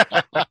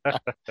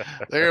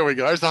there we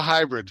go. There's the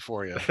hybrid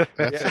for you.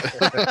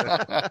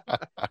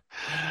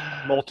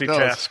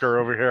 Multitasker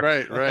over here.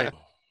 Right.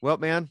 Well,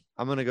 man,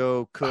 I'm gonna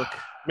go cook.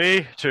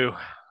 Me too.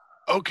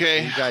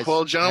 Okay. You guys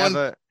well,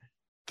 gentlemen,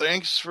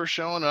 thanks for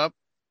showing up.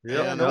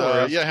 Yeah, and, no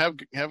worries. have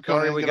Sorry,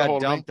 Conan we get a got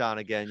hold of me. dumped on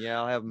again. Yeah,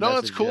 I'll have. No,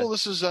 it's cool. You.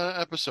 This is an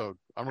episode.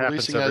 I'm Happens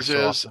releasing every as so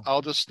is. often.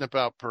 I'll just snip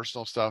out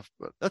personal stuff,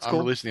 but That's I'm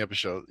cool. releasing the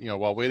episode.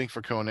 While waiting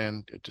for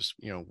Conan, it just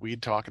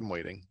weed talking,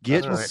 waiting.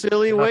 Getting Right.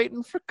 silly,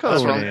 waiting for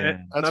That's what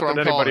Conan. That's not what I'm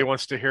that calling anybody it.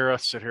 wants to hear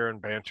us sit here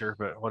and banter,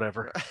 but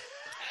whatever.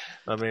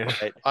 I mean,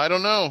 I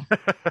don't know.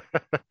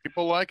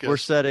 People like it. We're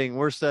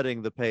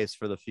setting the pace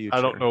for the future. I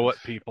don't know what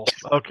people.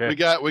 Okay, We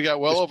got well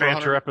Just over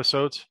banter 100,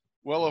 episodes.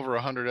 well over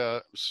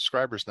 100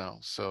 subscribers now.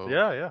 So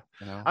Yeah.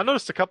 you know. I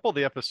noticed a couple of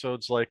the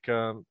episodes, like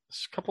a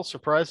couple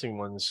surprising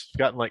ones,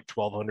 gotten like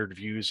 1,200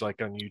 views, like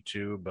on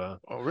YouTube.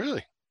 Oh,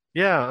 really?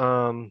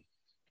 Yeah,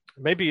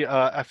 maybe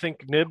I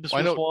think Nibs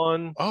was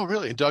one. Oh,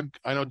 really? Doug.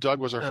 I know Doug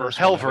was our first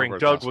one. Helvering,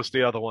 Doug was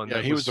the other one. Yeah,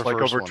 that he was the like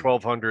first over one.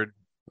 1,200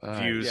 Nice.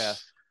 views. Yeah.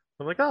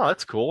 I'm like, oh,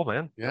 that's cool,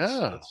 man.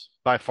 That's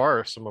by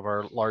far some of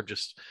our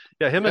largest.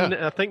 Yeah, him and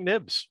I think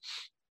Nibs.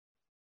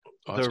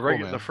 Oh, that's cool,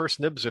 man. The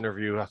first Nibs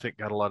interview, I think,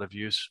 got a lot of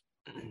views.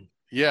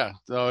 Yeah,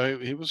 no,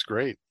 he was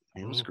great.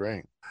 He was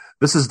great.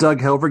 This is Doug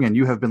Helvering, and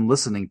you have been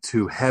listening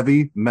to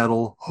Heavy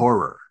Metal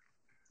Horror,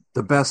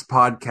 the best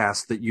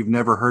podcast that you've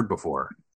never heard before.